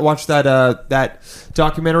 I watched that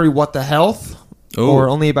documentary, What the Health, or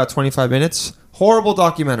only about 25 minutes. Horrible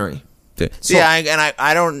documentary.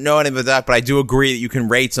 I don't know any of the doc, but I do agree that you can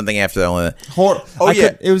rate something after only.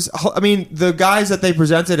 The guys that they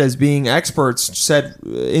presented as being experts said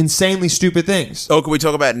insanely stupid things. Oh, can we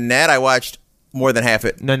talk about Nanette? I watched more than half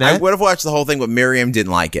it. Nanette? I would have watched the whole thing, but Miriam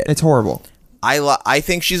didn't like it. It's horrible. I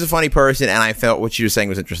think she's a funny person, and I felt what she was saying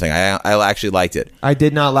was interesting. I actually liked it. I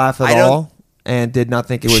did not laugh at all, and did not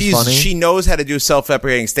think it was funny. She knows how to do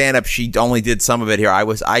self-deprecating stand-up. She only did some of it here. I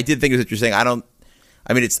did think it was interesting.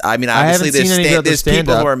 Obviously, there's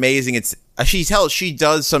people who are amazing. She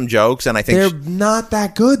does some jokes, and I think they're not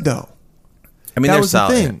that good though. That was the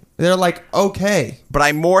thing. They're like okay, but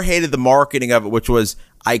I more hated the marketing of it, which was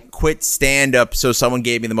I quit stand-up so someone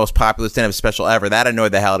gave me the most popular stand-up special ever. That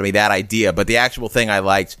annoyed the hell out of me. That idea, but the actual thing I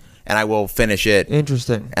liked, and I will finish it.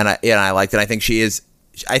 Interesting. And I liked it. I think she is.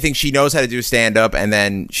 I think she knows how to do stand-up, and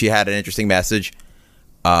then she had an interesting message.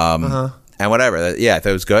 And whatever. Yeah, if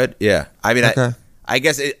it was good. Yeah. I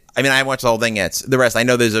guess I haven't watched the whole thing yet. The rest, I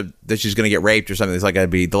know that she's going to get raped or something. It's like going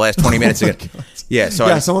to be the last 20 minutes. Yeah,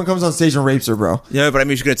 someone comes on stage and rapes her, bro. Yeah, but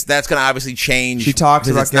that's going to obviously change. She talks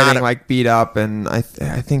about getting beat up, and I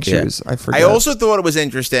think she was. I forget. I also thought it was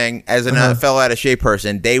interesting as a fellow out of shape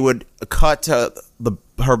person. They would cut to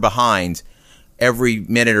her behind every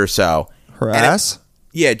minute or so. Her ass.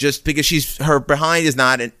 Just because her behind is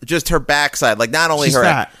not just her backside. Like not only she's her.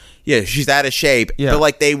 Fat. Yeah, she's out of shape. Yeah.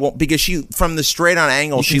 But they won't because she from the straight on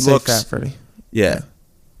angle she looks fat, Freddie. Yeah.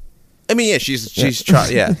 I mean, she's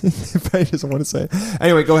yeah. Freddie doesn't want to say it.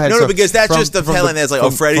 Anyway, go ahead. No, because that's just the feeling that's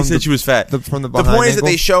like, Freddie said she was fat. The point is that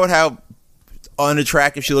they showed how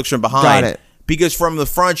unattractive she looks from behind. Got it. Because from the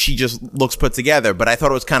front she just looks put together, but I thought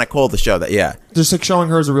it was kind of cool to show that. Yeah, just like showing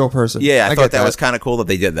her as a real person. Yeah, I thought that was kind of cool that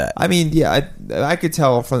they did that. I mean, I could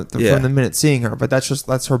tell from the minute seeing her, but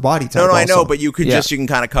that's her body type. No, I know, but you can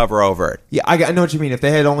kind of cover over it. Yeah, I know what you mean. If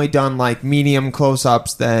they had only done like medium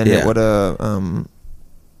close-ups, then it would have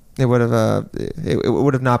it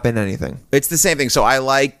would have not been anything. It's the same thing. So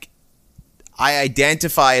I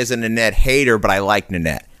identify as a Nanette hater, but I like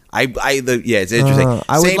Nanette. It's interesting.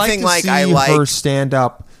 I would like to see her stand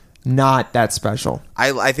up. Not that special.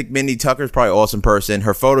 I think Mindy Tucker's probably an awesome person.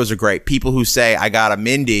 Her photos are great. People who say I got a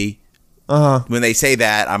Mindy, when they say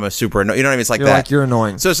that, I'm a super. You know what I mean? It's like that. You're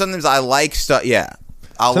annoying. So sometimes I like stuff. Yeah,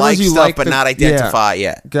 I'll like stuff, but not identify.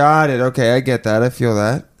 Yeah, got it. Okay, I get that. I feel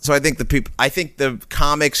that. So I think the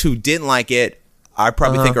comics who didn't like it, I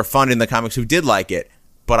probably think are funding the comics who did like it,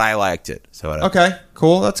 but I liked it. So whatever. Okay,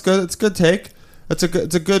 cool. That's good. It's a good take. It's a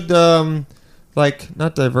good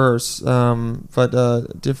not diverse, but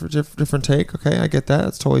different take. Okay, I get that.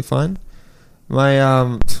 It's totally fine.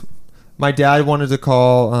 My dad wanted to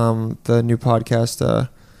call the new podcast.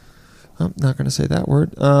 I'm not going to say that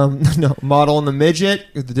word. No, Model and the Midget,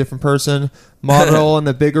 the different person. Model and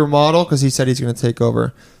the bigger model, because he said he's going to take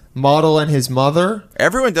over. Model and his mother.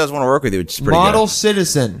 Everyone does want to work with you, which is pretty Model good.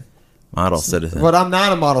 Citizen. Model citizen. But I'm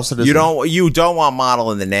not a model citizen. You don't want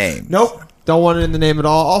model in the name. Nope. Don't want it in the name at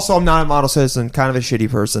all. Also, I'm not a model citizen. Kind of a shitty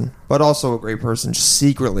person, but also a great person. Just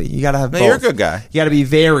secretly, you got to have both. You're a good guy. You got to be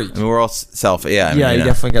varied. I mean, we're all yeah. You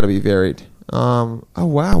definitely got to be varied. Oh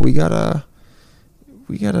wow, we got a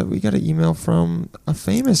email from a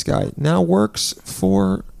famous guy. Now works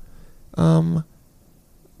for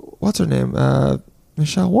what's her name?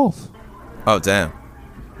 Michelle Wolf. Oh damn.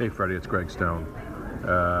 Hey Freddie, it's Greg Stone.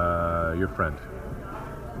 Your friend.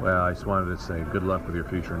 Well, I just wanted to say good luck with your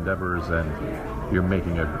future endeavors, and you're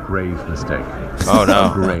making a grave mistake. Oh, no.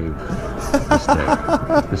 A grave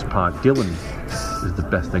mistake. This pod, Dylan is the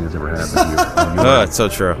best thing that's ever happened to you. Oh, it's so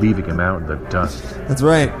true. Leaving him out in the dust. That's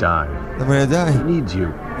right. Die. I'm going to die. He needs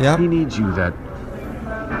you. Yep. He needs you, that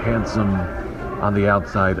handsome on the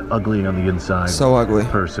outside, ugly on the inside. So ugly.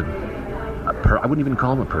 Person. I wouldn't even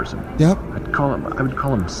call him a person. Yep. I would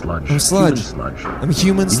call him sludge. I'm sludge. Human sludge. I'm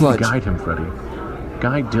human sludge. You guide him, Freddie.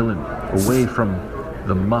 Guide Dylan away from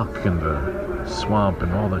the muck and the swamp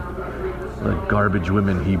and all the garbage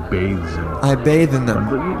women he bathes in. I bathe in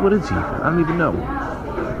them. What is he? I don't even know.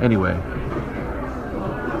 Anyway,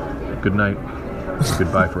 good night.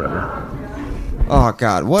 Goodbye forever. Oh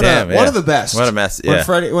God! One of the best. What a mess! Yeah.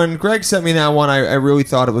 When Greg sent me that one, I really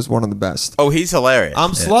thought it was one of the best. Oh, he's hilarious.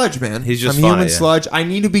 I'm sludge, man. He's just I'm funny, human sludge. I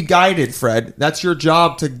need to be guided, Fred. That's your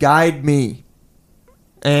job, to guide me.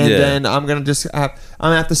 And then I'm gonna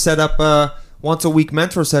have to set up once a week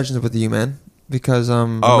mentor sessions with you, man, because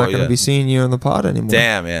I'm not gonna be seeing you in the pod anymore.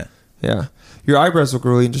 Damn, yeah. Yeah. Your eyebrows look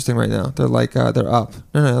really interesting right now. They're like they're up.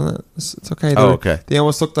 No, it's okay. Oh, okay. They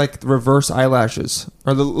almost look like reverse eyelashes,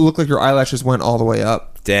 or they look like your eyelashes went all the way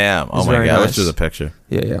up. Damn. Oh my god. Nice. Let's do the picture.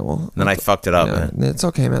 Yeah. Well, And then I fucked it up, man. It's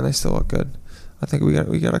okay, man. They still look good. I think we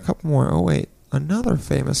got a couple more. Oh wait, another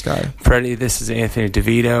famous guy. Freddie, this is Anthony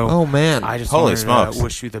DeVito. Oh man! I just Holy wanted smokes. to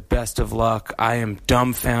wish you the best of luck. I am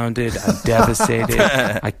dumbfounded. I'm devastated.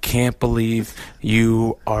 I can't believe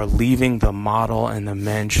you are leaving the Model and the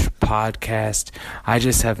Mensch podcast. I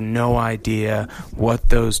just have no idea what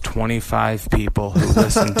those 25 people who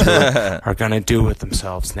listen to it are going to do with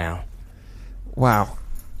themselves now. Wow.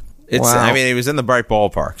 I mean, he was in the right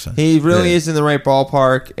ballpark. So. He really is in the right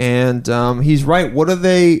ballpark, and he's right. What are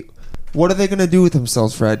they going to do with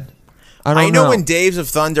themselves, Fred? I don't know. When Days of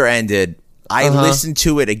Thunder ended, I listened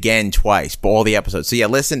to it again twice, all the episodes. So yeah,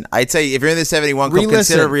 listen. I'd say if you're in the 71 Club,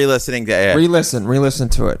 consider re-listening to it. Re-listen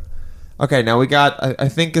to it. Okay, now we got. I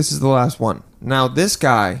think this is the last one. Now this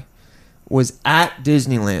guy was at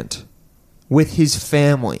Disneyland with his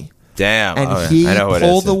family. Damn, and he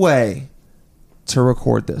pulled away to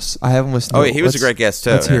record this. I have him listening. Oh, yeah, he was a great guest too.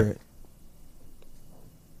 Let's hear it.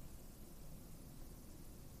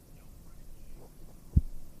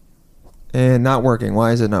 And not working.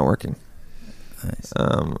 Why is it not working? Nice.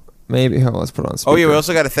 Maybe. Let's put it on speaker. Oh yeah, we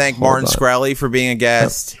also got to thank Martin Shkreli for being a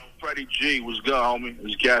guest. Freddie G, what's good, homie?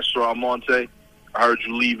 It's Gastro Almonte. I heard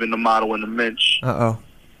you leaving the Model and the Mensch.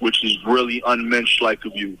 Which is really unmensch-like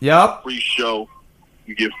of you. Yep. Free show.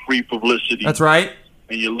 You get free publicity. That's right.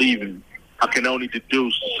 And you're leaving. I can only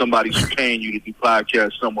deduce somebody's paying you to do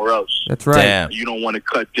podcasts somewhere else. That's right. Damn. You don't want to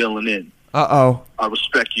cut Dylan in. I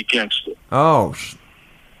respect you, gangster. Oh.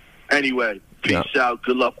 Anyway, peace out.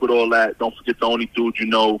 Good luck with all that. Don't forget the only dude you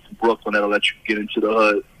know from Brooklyn that'll let you get into the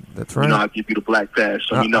hood. That's right. You know, I'll give you the black pass,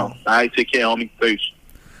 so you know. All right, take care, homie. Peace.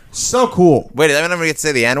 So cool. Wait, did that mean I'm going to get to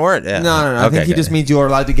say the N-word? Yeah. No. I think he just means you are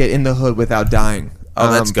allowed to get in the hood without dying. Oh,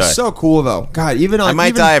 that's good. So cool though. God, I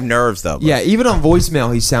might die of nerves though. But. Yeah, even on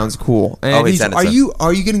voicemail he sounds cool. And are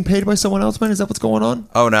you getting paid by someone else, man? Is that what's going on?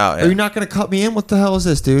 Oh no. Yeah. Are you not going to cut me in? What the hell is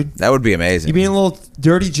this, dude? That would be amazing. You being a little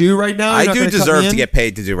dirty Jew right now? I do deserve to get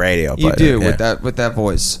paid to do radio. You do with that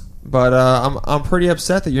voice. But I'm pretty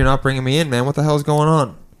upset that you're not bringing me in, man. What the hell's going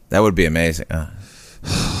on? That would be amazing.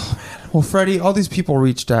 Well, Freddie, all these people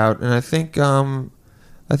reached out, and I think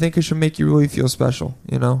it should make you really feel special.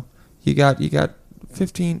 You know, you got 10,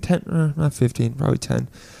 not 15, probably 10.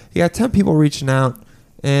 You got 10 people reaching out,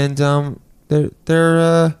 and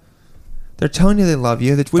they're telling you they love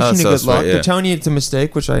you. They're wishing you good luck. Yeah. They're telling you it's a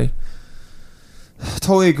mistake, which I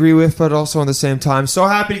totally agree with, but also at the same time, so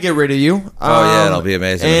happy to get rid of you. It'll be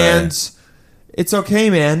amazing. And it's okay,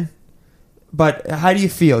 man. But how do you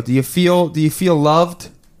feel? Do you feel loved?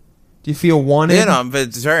 Do you feel wanted? Yeah, no, but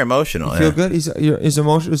it's very emotional. You feel good? Is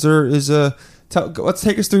emotion? Let's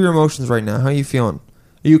take us through your emotions right now. How are you feeling?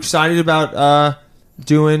 Are you excited about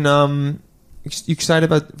doing? You excited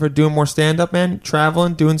for doing more stand up, man?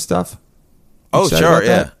 Traveling, doing stuff. Oh sure,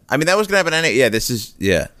 yeah. That? I mean, that was gonna happen anyway. Yeah, this is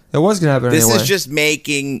It was gonna happen. This anyway. is just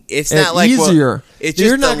making it's not like easier. It's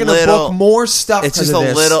you're not gonna book more stuff. It's just a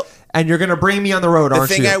little. And you're going to bring me on the road, aren't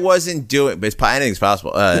you? The thing I wasn't doing, but anything's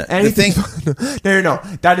possible. No.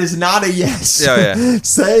 That is not a yes. Yeah.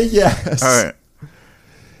 Say yes. All right.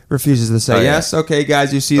 Refuses to say yes. Okay,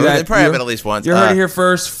 guys, you see that? They probably have it at least once. You heard it here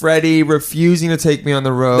first. Freddie refusing to take me on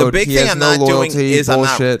the road. The big thing I'm not doing is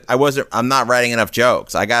I'm not writing enough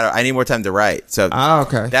jokes. I need more time to write. So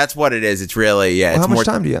okay. That's what it is. It's really How much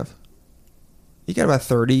time do you have? You got about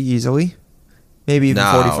 30 easily. Maybe even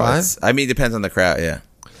 45. I mean, it depends on the crowd, yeah.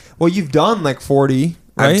 Well, you've done like 40,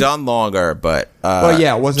 right? I've done longer, but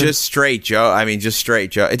it wasn't just straight joke. I mean, just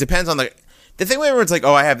straight joke. It depends on the thing where everyone's like,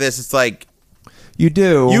 "Oh, I have this." It's like you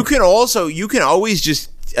do. You can always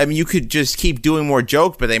just. I mean, you could just keep doing more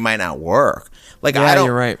jokes, but they might not work. Like I don't.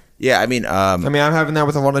 You're right. Yeah, I mean, I'm having that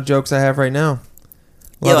with a lot of jokes I have right now.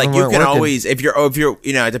 Yeah, like you can always if you're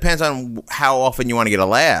it depends on how often you want to get a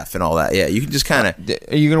laugh and all that. Yeah, you can just kind of.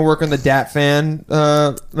 Are you gonna work on the Dat fan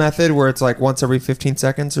method where it's like once every 15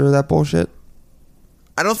 seconds or that bullshit?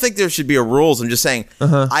 I don't think there should be a rules. I'm just saying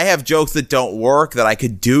I have jokes that don't work that I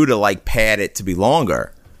could do to like pad it to be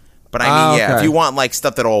longer. But I mean, if you want like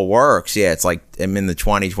stuff that all works, it's like I'm in the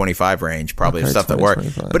 20-25 range probably of stuff that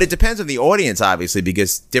works. But it depends on the audience, obviously,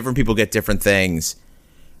 because different people get different things.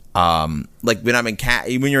 Like when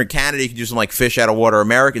when you're in Canada, you can do some like fish out of water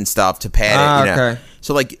American stuff to pad it, you know. Okay.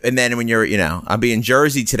 So like, and then when you're, I'll be in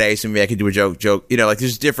Jersey today, so maybe I could do a joke, like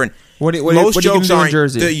there's different. Most jokes aren't in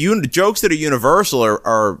Jersey. The jokes that are universal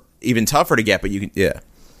are even tougher to get, but you can,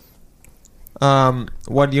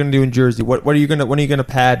 What are you gonna do in Jersey? When are you gonna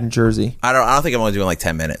pad in Jersey? I don't think I'm only doing like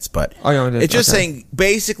 10 minutes, but it's just saying.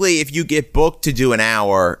 Basically, if you get booked to do an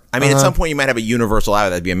hour, I mean, at some point you might have a universal hour.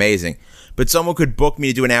 That'd be amazing. But someone could book me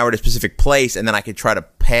to do an hour at a specific place, and then I could try to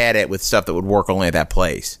pad it with stuff that would work only at that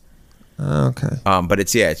place. Okay. But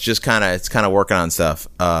it's just kind of working on stuff.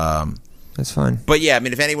 That's fine. But yeah, I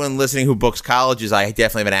mean, if anyone listening who books colleges, I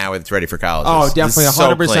definitely have an hour that's ready for colleges. Oh, definitely,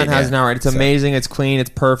 100% has an hour. It's amazing. It's clean.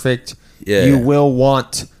 It's perfect. Yeah. You will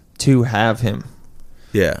want to have him.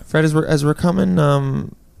 Yeah. Fred, as we're coming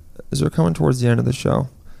towards the end of the show,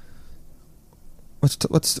 let's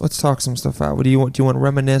talk some stuff out. What do you want? Do you want to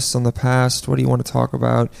reminisce on the past? What do you want to talk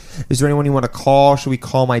about? Is there anyone you want to call? Should we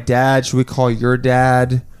call my dad? Should we call your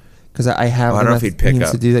dad? Because I have. I don't know if he'd pick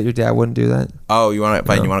up. To do that, your dad wouldn't do that. Oh, you want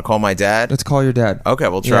to call my dad? Let's call your dad. Okay,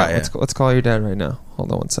 we'll try. Yeah, let's call your dad right now.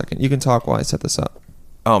 Hold on 1 second. You can talk while I set this up.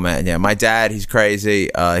 Oh man, yeah, my dad, he's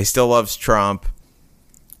crazy. He still loves Trump.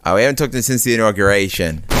 We haven't talked to him since the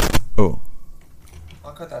inauguration. Oh,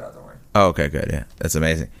 I'll cut that out. Don't worry. Oh, okay, good. Yeah, that's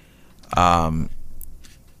amazing. I'm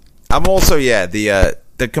also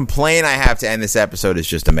the complaint I have to end this episode is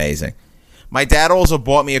just amazing. My dad also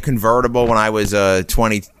bought me a convertible when I was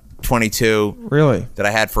 22. Really? That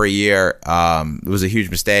I had for a year. It was a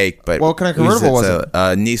huge mistake. But what kind of convertible was it?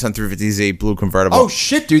 A Nissan 350Z blue convertible. Oh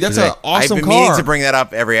shit, dude, that's an awesome car. I've been meaning to bring that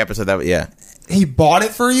up every episode. He bought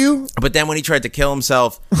it for you? But then when he tried to kill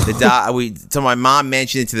himself, so my mom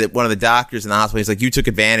mentioned it to one of the doctors in the hospital. He's like, "You took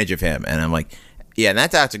advantage of him," and I'm like, "Yeah, and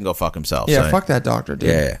that doctor can go fuck himself." Yeah, fuck that doctor, dude.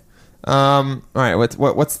 Yeah. All right. What's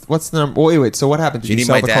the number? Wait. So what happened? Did you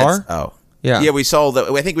sell the car? Oh. Yeah. Yeah, we sold it.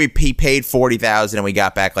 I think he paid $40,000 and we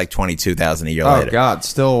got back like $22,000 a year later. Oh God,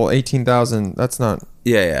 still $18,000. That's not.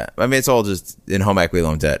 Yeah. I mean, it's all just in home equity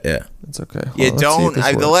loan debt. Yeah, it's okay. Yeah,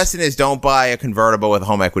 the lesson is don't buy a convertible with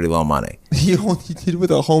home equity loan money. You did with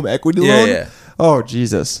a home equity loan? Yeah. Oh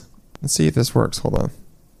Jesus. Let's see if this works. Hold on.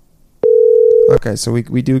 Okay, so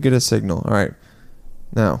we do get a signal. All right.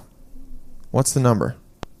 Now, what's the number?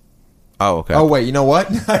 Oh, okay. Oh wait, you know what?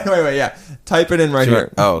 wait. Yeah, type it in right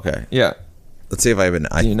here. Oh, okay. Yeah. Let's see if I even.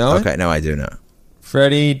 Do you know it? Okay, no, I do know.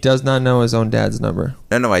 Freddie does not know his own dad's number.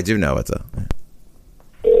 No, I do know it though.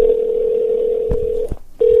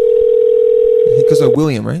 He goes by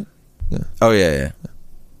William, right? Yeah. Oh yeah.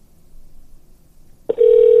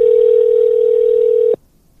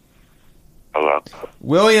 Hello.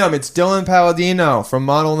 William, it's Dylan Palladino from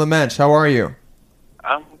Model on the Mensch. How are you?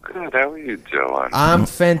 I'm good. How are you, Dylan? I'm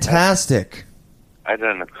fantastic. I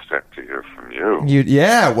didn't expect to hear from you.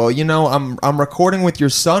 Well, I'm recording with your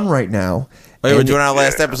son right now. Oh, we're doing our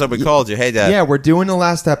last episode. We called you. Hey, Dad. Yeah, we're doing the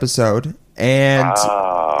last episode, and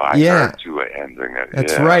I heard you were ending it.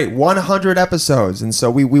 That's right, 100 episodes, and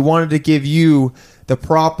so we wanted to give you the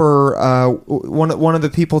proper one of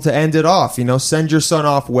the people to end it off. Send your son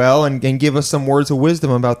off well, and give us some words of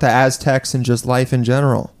wisdom about the Aztecs and just life in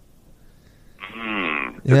general.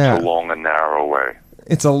 It's a long and narrow way.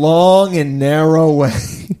 It's a long and narrow way.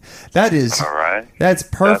 That is all right. That's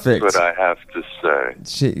perfect. That's what I have to say.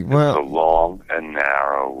 It's a long and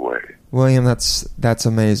narrow way. William, that's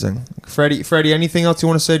amazing. Freddie, anything else you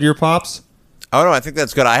want to say to your pops? Oh no, I think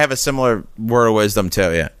that's good. I have a similar word of wisdom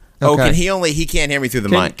too. Yeah. Okay. Oh, he can't hear me through the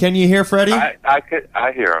mic. Can you hear Freddie? I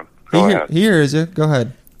hear him. Go ahead. He hears you. Go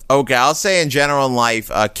ahead. Okay, I'll say in general in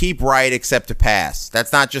life, keep right except to pass.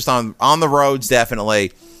 That's not just on the roads,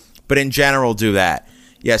 definitely, but in general, do that.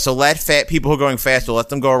 Yeah, so let people who are going faster, let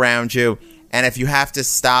them go around you. And if you have to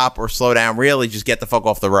stop or slow down, really just get the fuck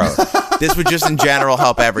off the road. This would just in general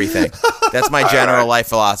help everything. That's my general life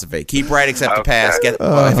philosophy. Keep right except to pass. If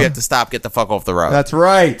you have to stop, get the fuck off the road. That's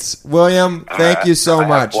right. William, thank you so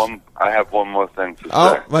much. I have one more thing to say.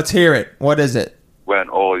 Oh, let's hear it. What is it? When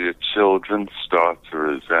all your children start to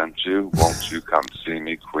resent you, won't you come see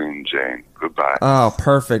me, Queen Jane? Goodbye. Oh,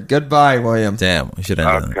 perfect. Goodbye, William. Damn, we should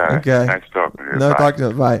end it. Okay. Nice talking to you. No, bye. talk to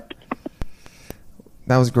you. Bye.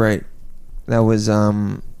 That was great. That was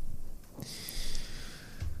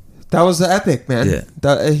epic, man.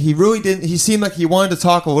 Yeah. He really didn't. He seemed like he wanted to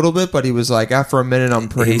talk a little bit, but he was like, after a minute, I'm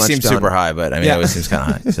pretty much done. He seems super high, but it always seems kind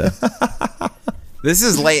of high. So. This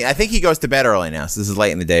is late. I think he goes to bed early now, so this is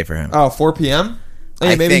late in the day for him. Oh, 4 p.m.?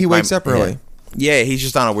 Hey, maybe he wakes up early. Yeah, he's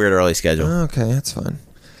just on a weird early schedule. Okay, that's fine.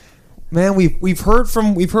 Man, we've heard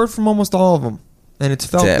from almost all of them, and it's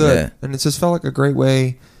felt good, yeah. And it's just felt like a great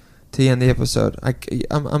way to end the episode.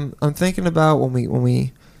 I'm thinking about when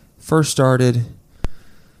we first started,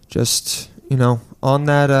 just on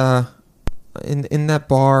that in that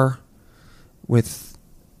bar with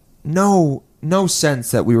no sense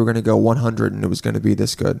that we were going to go 100 and it was going to be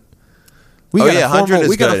this good. We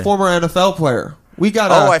got a former NFL player We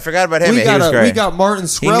got. I forgot about him. He was great. We got Martin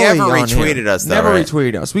Shkreli. He never on retweeted here. us. Though, never right?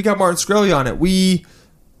 retweeted us. We got Martin Shkreli on it. We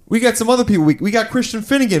got some other people. We got Christian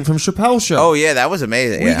Finnegan from Chappelle Show. Oh yeah, that was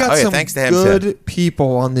amazing. We got some thanks to him good too.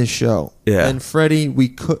 people on this show. Yeah. And Freddie,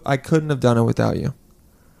 I couldn't have done it without you.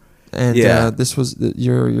 And this was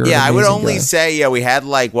you're Yeah, I would only guy. say we had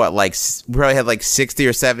we probably had like 60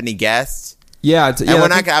 or 70 guests. Yeah,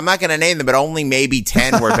 I'm not going to name them, but only maybe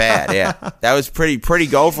 10 were bad. Yeah, that was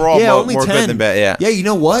pretty overall. Yeah, more only good 10. than bad. Yeah, yeah. You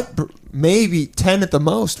know what? Maybe 10 at the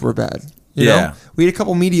most were bad. You know? We had a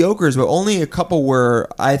couple mediocres, but only a couple where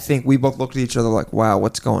I think we both looked at each other like, "Wow,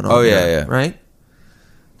 what's going on?" Oh here? yeah. Right.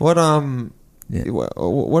 What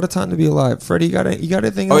What a time to be alive, Freddie. You got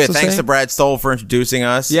anything? Oh else yeah, to thanks say? to Brad Stoll for introducing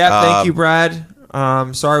us. Yeah, thank you, Brad.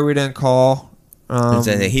 Sorry we didn't call.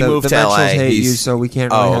 He moved to LA. Hate you, so we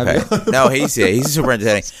can't really have you. No, he's super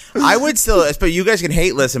entertaining. I would still, but you guys can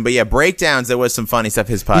hate listen. But yeah, breakdowns. There was some funny stuff.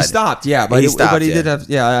 His pod. He stopped. Yeah, but he did have.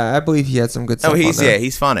 Yeah, I believe he had some good stuff. Oh, on there.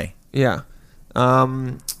 he's funny. Yeah.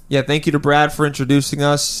 Thank you to Brad for introducing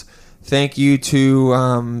us. Thank you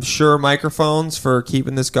to Shure Microphones for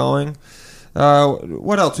keeping this going.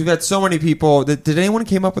 What else? We've had so many people. Did anyone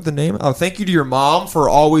came up with the name? Oh, thank you to your mom for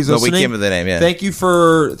always listening. We came with the name. Yeah. Thank you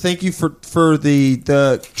for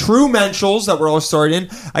the true Menschels that we're all starting.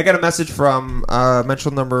 I got a message from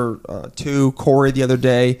Menschel number 2, Corey, the other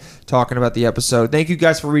day talking about the episode. Thank you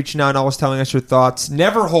guys for reaching out and always telling us your thoughts.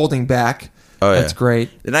 Never holding back. Oh, that's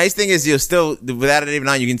great. The nice thing is you'll still, without it even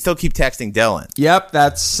on, you can still keep texting Dylan. Yep,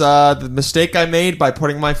 that's the mistake I made by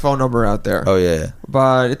putting my phone number out there. Oh yeah.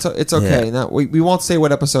 But it's okay. Now, we won't say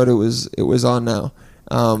what episode it was on now.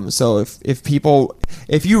 So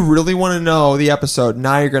if you really want to know the episode,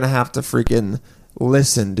 now you're gonna have to freaking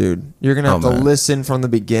listen, dude. You're gonna have to listen from the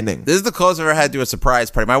beginning. This is the closest I've ever had to a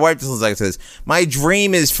surprise party. My wife just looks like this. My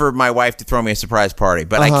dream is for my wife to throw me a surprise party,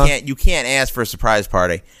 but I can't. You can't ask for a surprise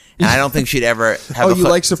party, and I don't think she'd ever have. Oh, you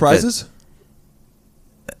like surprises?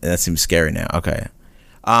 That seems scary now. Okay.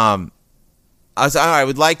 I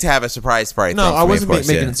would like to have a surprise party. No, I wasn't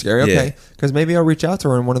making it scary. Okay, because maybe I'll reach out to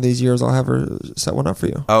her in one of these years. I'll have her set one up for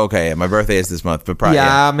you. Oh, okay. My birthday is this month, but probably.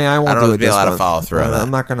 Yeah, I mean, I won't. I don't know do if there'll be a lot month. of follow through on that.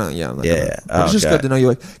 I'm not gonna. Yeah, I'm not yeah. gonna. But it's just good to know you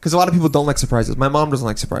like, because a lot of people don't like surprises. My mom doesn't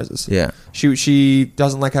like surprises. Yeah. She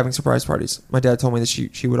doesn't like having surprise parties. My dad told me that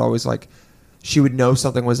she would always like. She would know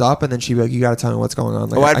something was up, and then she'd be like, "You got to tell me what's going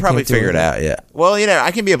on." Like, I'd probably figure it out. Yeah. Well,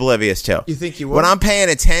 I can be oblivious too. You think you would? When I'm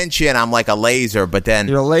paying attention, I'm like a laser. But then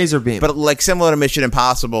you're a laser beam. But like similar to Mission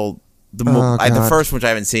Impossible, the first which I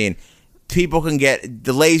haven't seen, people can get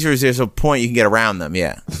the lasers. There's a point you can get around them.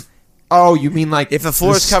 Yeah. Oh, you mean like if the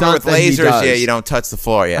floor's covered with lasers? Yeah, you don't touch the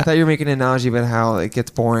floor. Yeah. I thought you were making an analogy about how it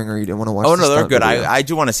gets boring or you didn't want to watch. Oh no, they're good. I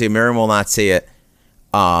do want to see it. Miriam will not see it.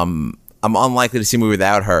 I'm unlikely to see a movie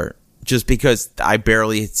without her. Just because I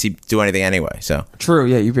barely do anything anyway, so true.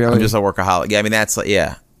 Yeah, you barely. I'm just a workaholic. Yeah, I mean that's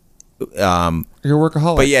yeah. You're a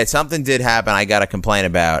workaholic. But yeah, something did happen. I got to complain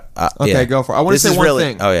about. Okay, go for it. I want to say one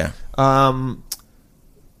thing. Oh yeah.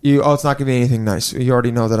 It's not gonna be anything nice. You already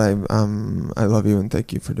know that I love you and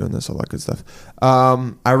thank you for doing this, all that good stuff.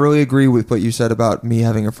 I really agree with what you said about me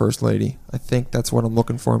having a first lady. I think that's what I'm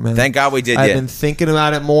looking for, man. Thank God we did. I've been thinking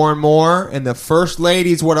about it more and more, and the first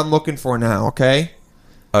lady is what I'm looking for now. Okay.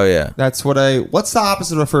 Oh yeah, that's what what's the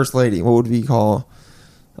opposite of a first lady? What would we call?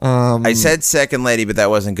 I said second lady, but that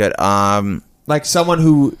wasn't good. Like someone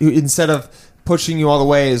who instead of pushing you all the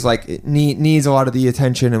way is like needs a lot of the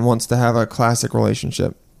attention and wants to have a classic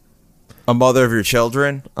relationship. A mother of your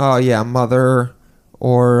children? Oh yeah, mother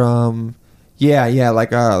or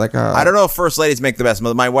like a. I don't know if first ladies make the best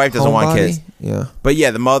mother. My wife doesn't want kids. Yeah, but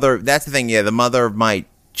yeah, the mother. That's the thing. Yeah, the mother of my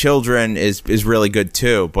children is really good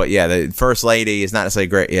too, but yeah, the first lady is not necessarily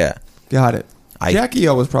great. Yeah, got it. Jackie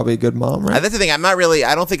O was probably a good mom, right? That's the thing. I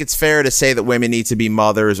don't think it's fair to say that women need to be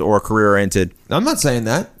mothers or career oriented. I'm not saying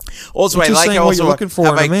that. Also, I like how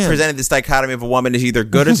I presented this dichotomy of a woman is either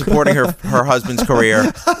good at supporting her husband's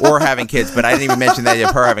career or having kids, but I didn't even mention that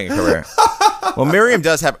of her having a career. Well, Miriam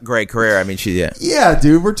does have a great career. I mean, Yeah,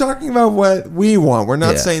 dude, we're talking about what we want. We're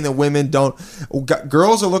not saying that women don't.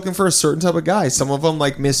 Girls are looking for a certain type of guy. Some of them,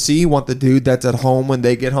 like Miss C, want the dude that's at home when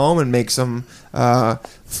they get home and makes some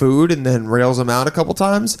food and then rails them out a couple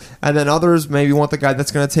times. And then others maybe want the guy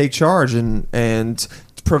that's going to take charge and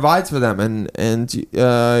provides for them and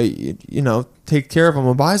take care of them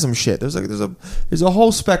and buys them shit. There's a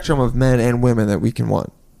whole spectrum of men and women that we can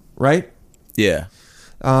want, right? Yeah.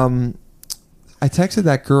 I texted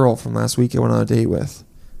that girl from last week I went on a date with.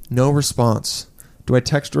 No response. Do I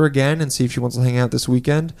text her again and see if she wants to hang out this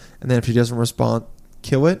weekend? And then if she doesn't respond,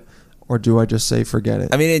 kill it? Or do I just say forget it?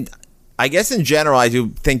 I mean, I guess in general, I do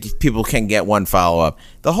think people can get one follow-up.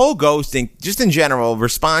 The whole ghosting, just in general,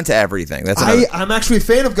 respond to everything. That's I'm actually a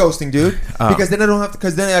fan of ghosting, dude. Because then I don't have to.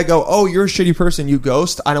 Because then I go, oh, you're a shitty person. You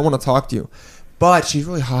ghost. I don't want to talk to you. But she's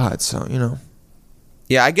really hot, so you know.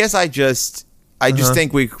 Yeah, I guess I just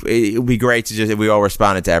think it would be great to just if we all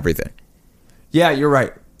responded to everything. Yeah, you're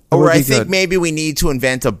right. Or I think maybe we need to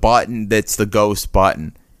invent a button that's the ghost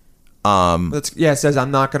button. It says I'm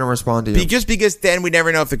not going to respond to you. Just because then we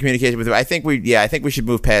never know if the communication with. I think we should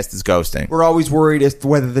move past this ghosting. We're always worried as to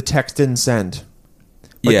whether the text didn't send.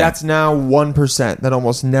 But that's now 1%. That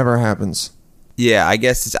almost never happens. Yeah, I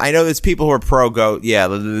guess I know there's people who are pro ghost. Yeah,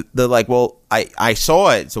 they're like, well, I saw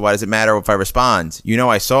it, so why does it matter if I respond? You know,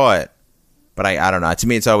 I saw it, but I don't know. To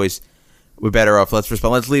me, it's always we're better off. Let's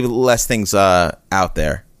respond. Let's leave less things out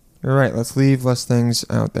there. You're right. Let's leave less things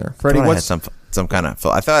out there. Freddie, what's some kind of?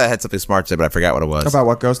 I thought I had something smart to say, but I forgot what it was. About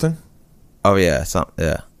what, ghosting? Oh yeah,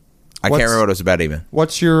 I can't remember what it was about even.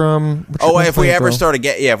 What's your if we ever start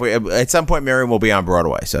again, if we at some point Miriam will be on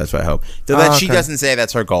Broadway, so that's what I hope. So that she doesn't say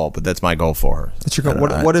that's her goal, but that's my goal for her. That's your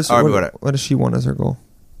goal. What does she want as her goal?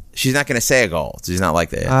 She's not going to say a goal. She's not like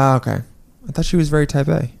that. Okay. I thought she was very type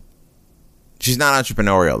A. She's not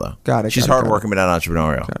entrepreneurial though. Got it. She's hardworking but not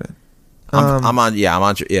entrepreneurial. Got it. I'm on. Yeah.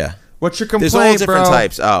 What's your complaint, There's all different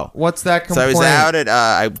types. Oh, what's that complaint? So I was out at.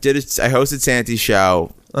 I hosted Santi's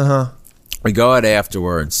show. We go out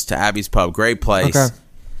afterwards to Abby's Pub. Great place. Okay.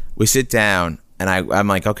 We sit down, and I'm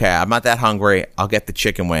like, okay, I'm not that hungry. I'll get the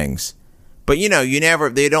chicken wings. But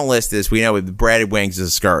they don't list this. We know the breaded wings is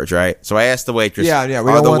a scourge, right? So I asked the waitress, we don't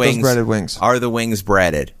want those breaded wings. Are the wings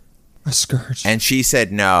breaded? A scourge. And she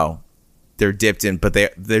said no. They're dipped in, but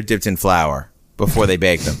they're dipped in flour before they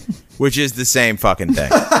bake them, which is the same fucking thing.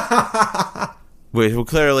 We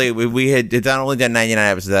clearly we had only done 99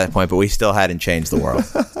 episodes at that point, but we still hadn't changed the world.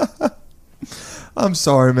 I'm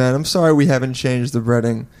sorry, man. I'm sorry we haven't changed the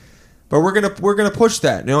breading, but we're gonna push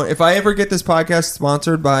that. If I ever get this podcast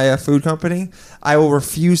sponsored by a food company, I will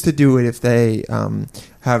refuse to do it if they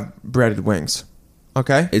have breaded wings.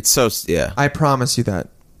 Okay? It's so I promise you that,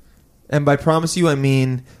 and by promise you, I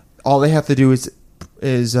mean all they have to do is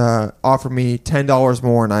offer me $10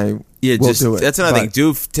 more, and I will do it. That's another thing.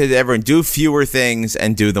 Do fewer things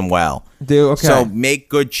and do them well. So make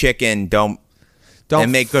good chicken.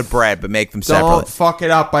 And make good bread, but make them separately. Don't fuck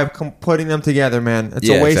it up by putting them together, man. It's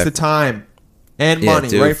a waste of time and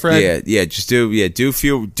money, right, Fred? Yeah. Just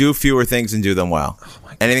do fewer things and do them well.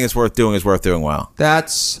 Anything that's worth doing is worth doing well.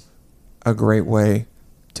 That's a great way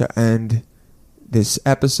to end this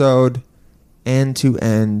episode and to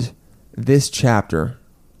end this chapter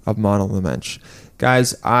of Model the Mensch.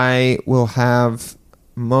 Guys, I will have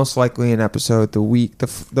most likely an episode the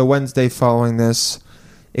Wednesday following this,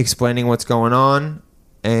 explaining what's going on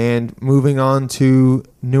and moving on to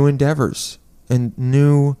new endeavors and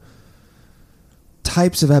new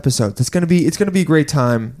types of episodes. It's gonna be a great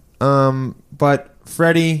time. But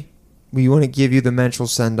Freddie, we want to give you the Menschel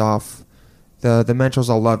send off. The Menschels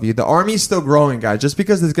all love you. The army's still growing, guys. Just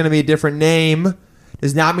because there's gonna be a different name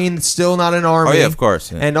does not mean it's still not an army. Oh yeah, of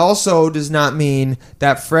course. Yeah. And also does not mean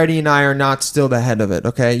that Freddie and I are not still the head of it,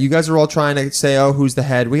 okay? You guys are all trying to say, oh, who's the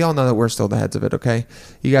head? We all know that we're still the heads of it, okay?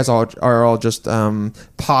 You guys are all just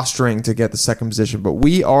posturing to get the second position, but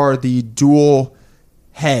we are the dual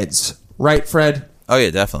heads. Right, Fred? Oh yeah,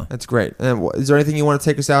 definitely. That's great. And is there anything you want to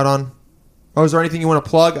take us out on? Oh, is there anything you want to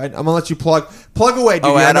plug? I'm going to let you plug away, dude.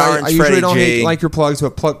 I usually don't like your plugs,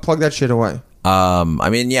 but plug that shit away. I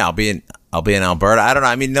mean, yeah, I'll be in Alberta. I don't know.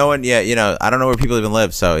 I mean, no one. Yeah, I don't know where people even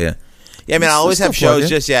live. So yeah. I mean, I always have shows.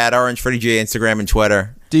 Just at Orange Freddie G, Instagram and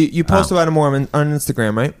Twitter. Do you post about it more on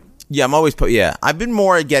Instagram, right? Yeah, I'm always I've been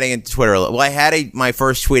more getting into Twitter. Well, I had my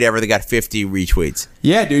first tweet ever that got 50 retweets.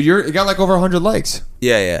 Yeah, dude, it got like over 100 likes.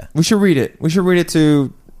 Yeah. We should read it. We should read it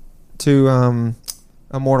to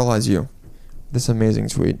immortalize you. This amazing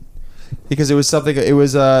tweet, because it was something. It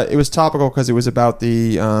was topical because it was about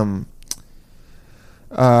the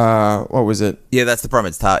what was it? Yeah, that's the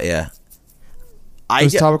problem. It's yeah. I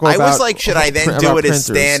was like, should I then do it as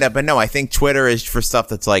stand up? But no, I think Twitter is for stuff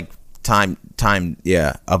that's like time.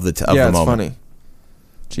 Yeah, of the yeah, the moment.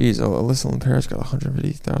 It's funny. Jeez, Alyssa in Paris got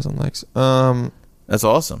 150,000 likes. That's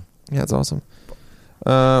awesome. Yeah, it's awesome.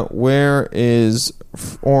 Where is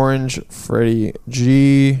Orange Freddie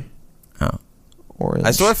G? Oh, Orange.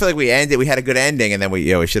 I sort of feel like we ended. We had a good ending, and then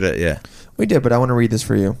we should have. Yeah, we did. But I want to read this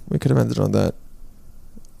for you. We could have ended on that.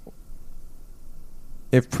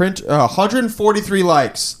 If 143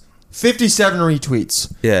 likes, 57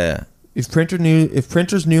 retweets. Yeah. If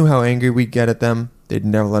printers knew how angry we get at them, they'd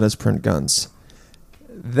never let us print guns.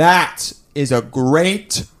 That is a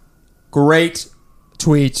great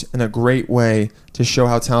tweet and a great way to show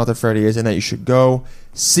how talented Freddie is, and that you should go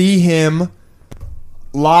see him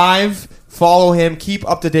live. Follow him. Keep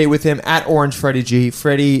up to date with him at Orange Freddie G.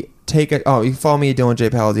 Freddie, you can follow me at Dylan J.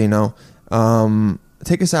 Palladino.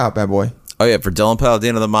 Take us out, bad boy. Oh, yeah, for Dylan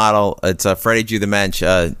Palladino, the model, it's Freddie G, the mensch.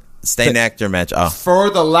 Stay Nectar, mensch. Oh.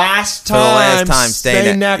 For the last time,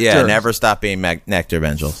 stay Nectar. Yeah, never stop being Nectar,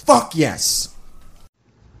 Benjel. Fuck yes.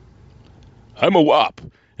 I'm a WAP,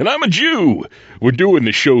 and I'm a Jew. We're doing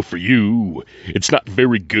the show for you. It's not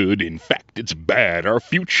very good. In fact, it's bad. Our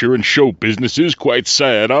future in show business is quite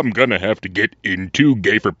sad. I'm gonna have to get into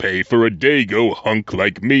gay for pay for a Dago hunk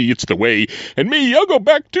like me. It's the way. And me, I'll go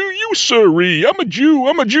back to you, sirree. I'm a Jew.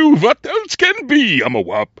 What else can be? I'm a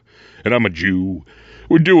WAP, and I'm a Jew.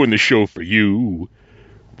 We're doing the show for you.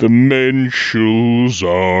 The menschels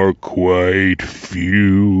are quite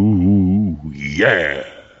few. Yeah.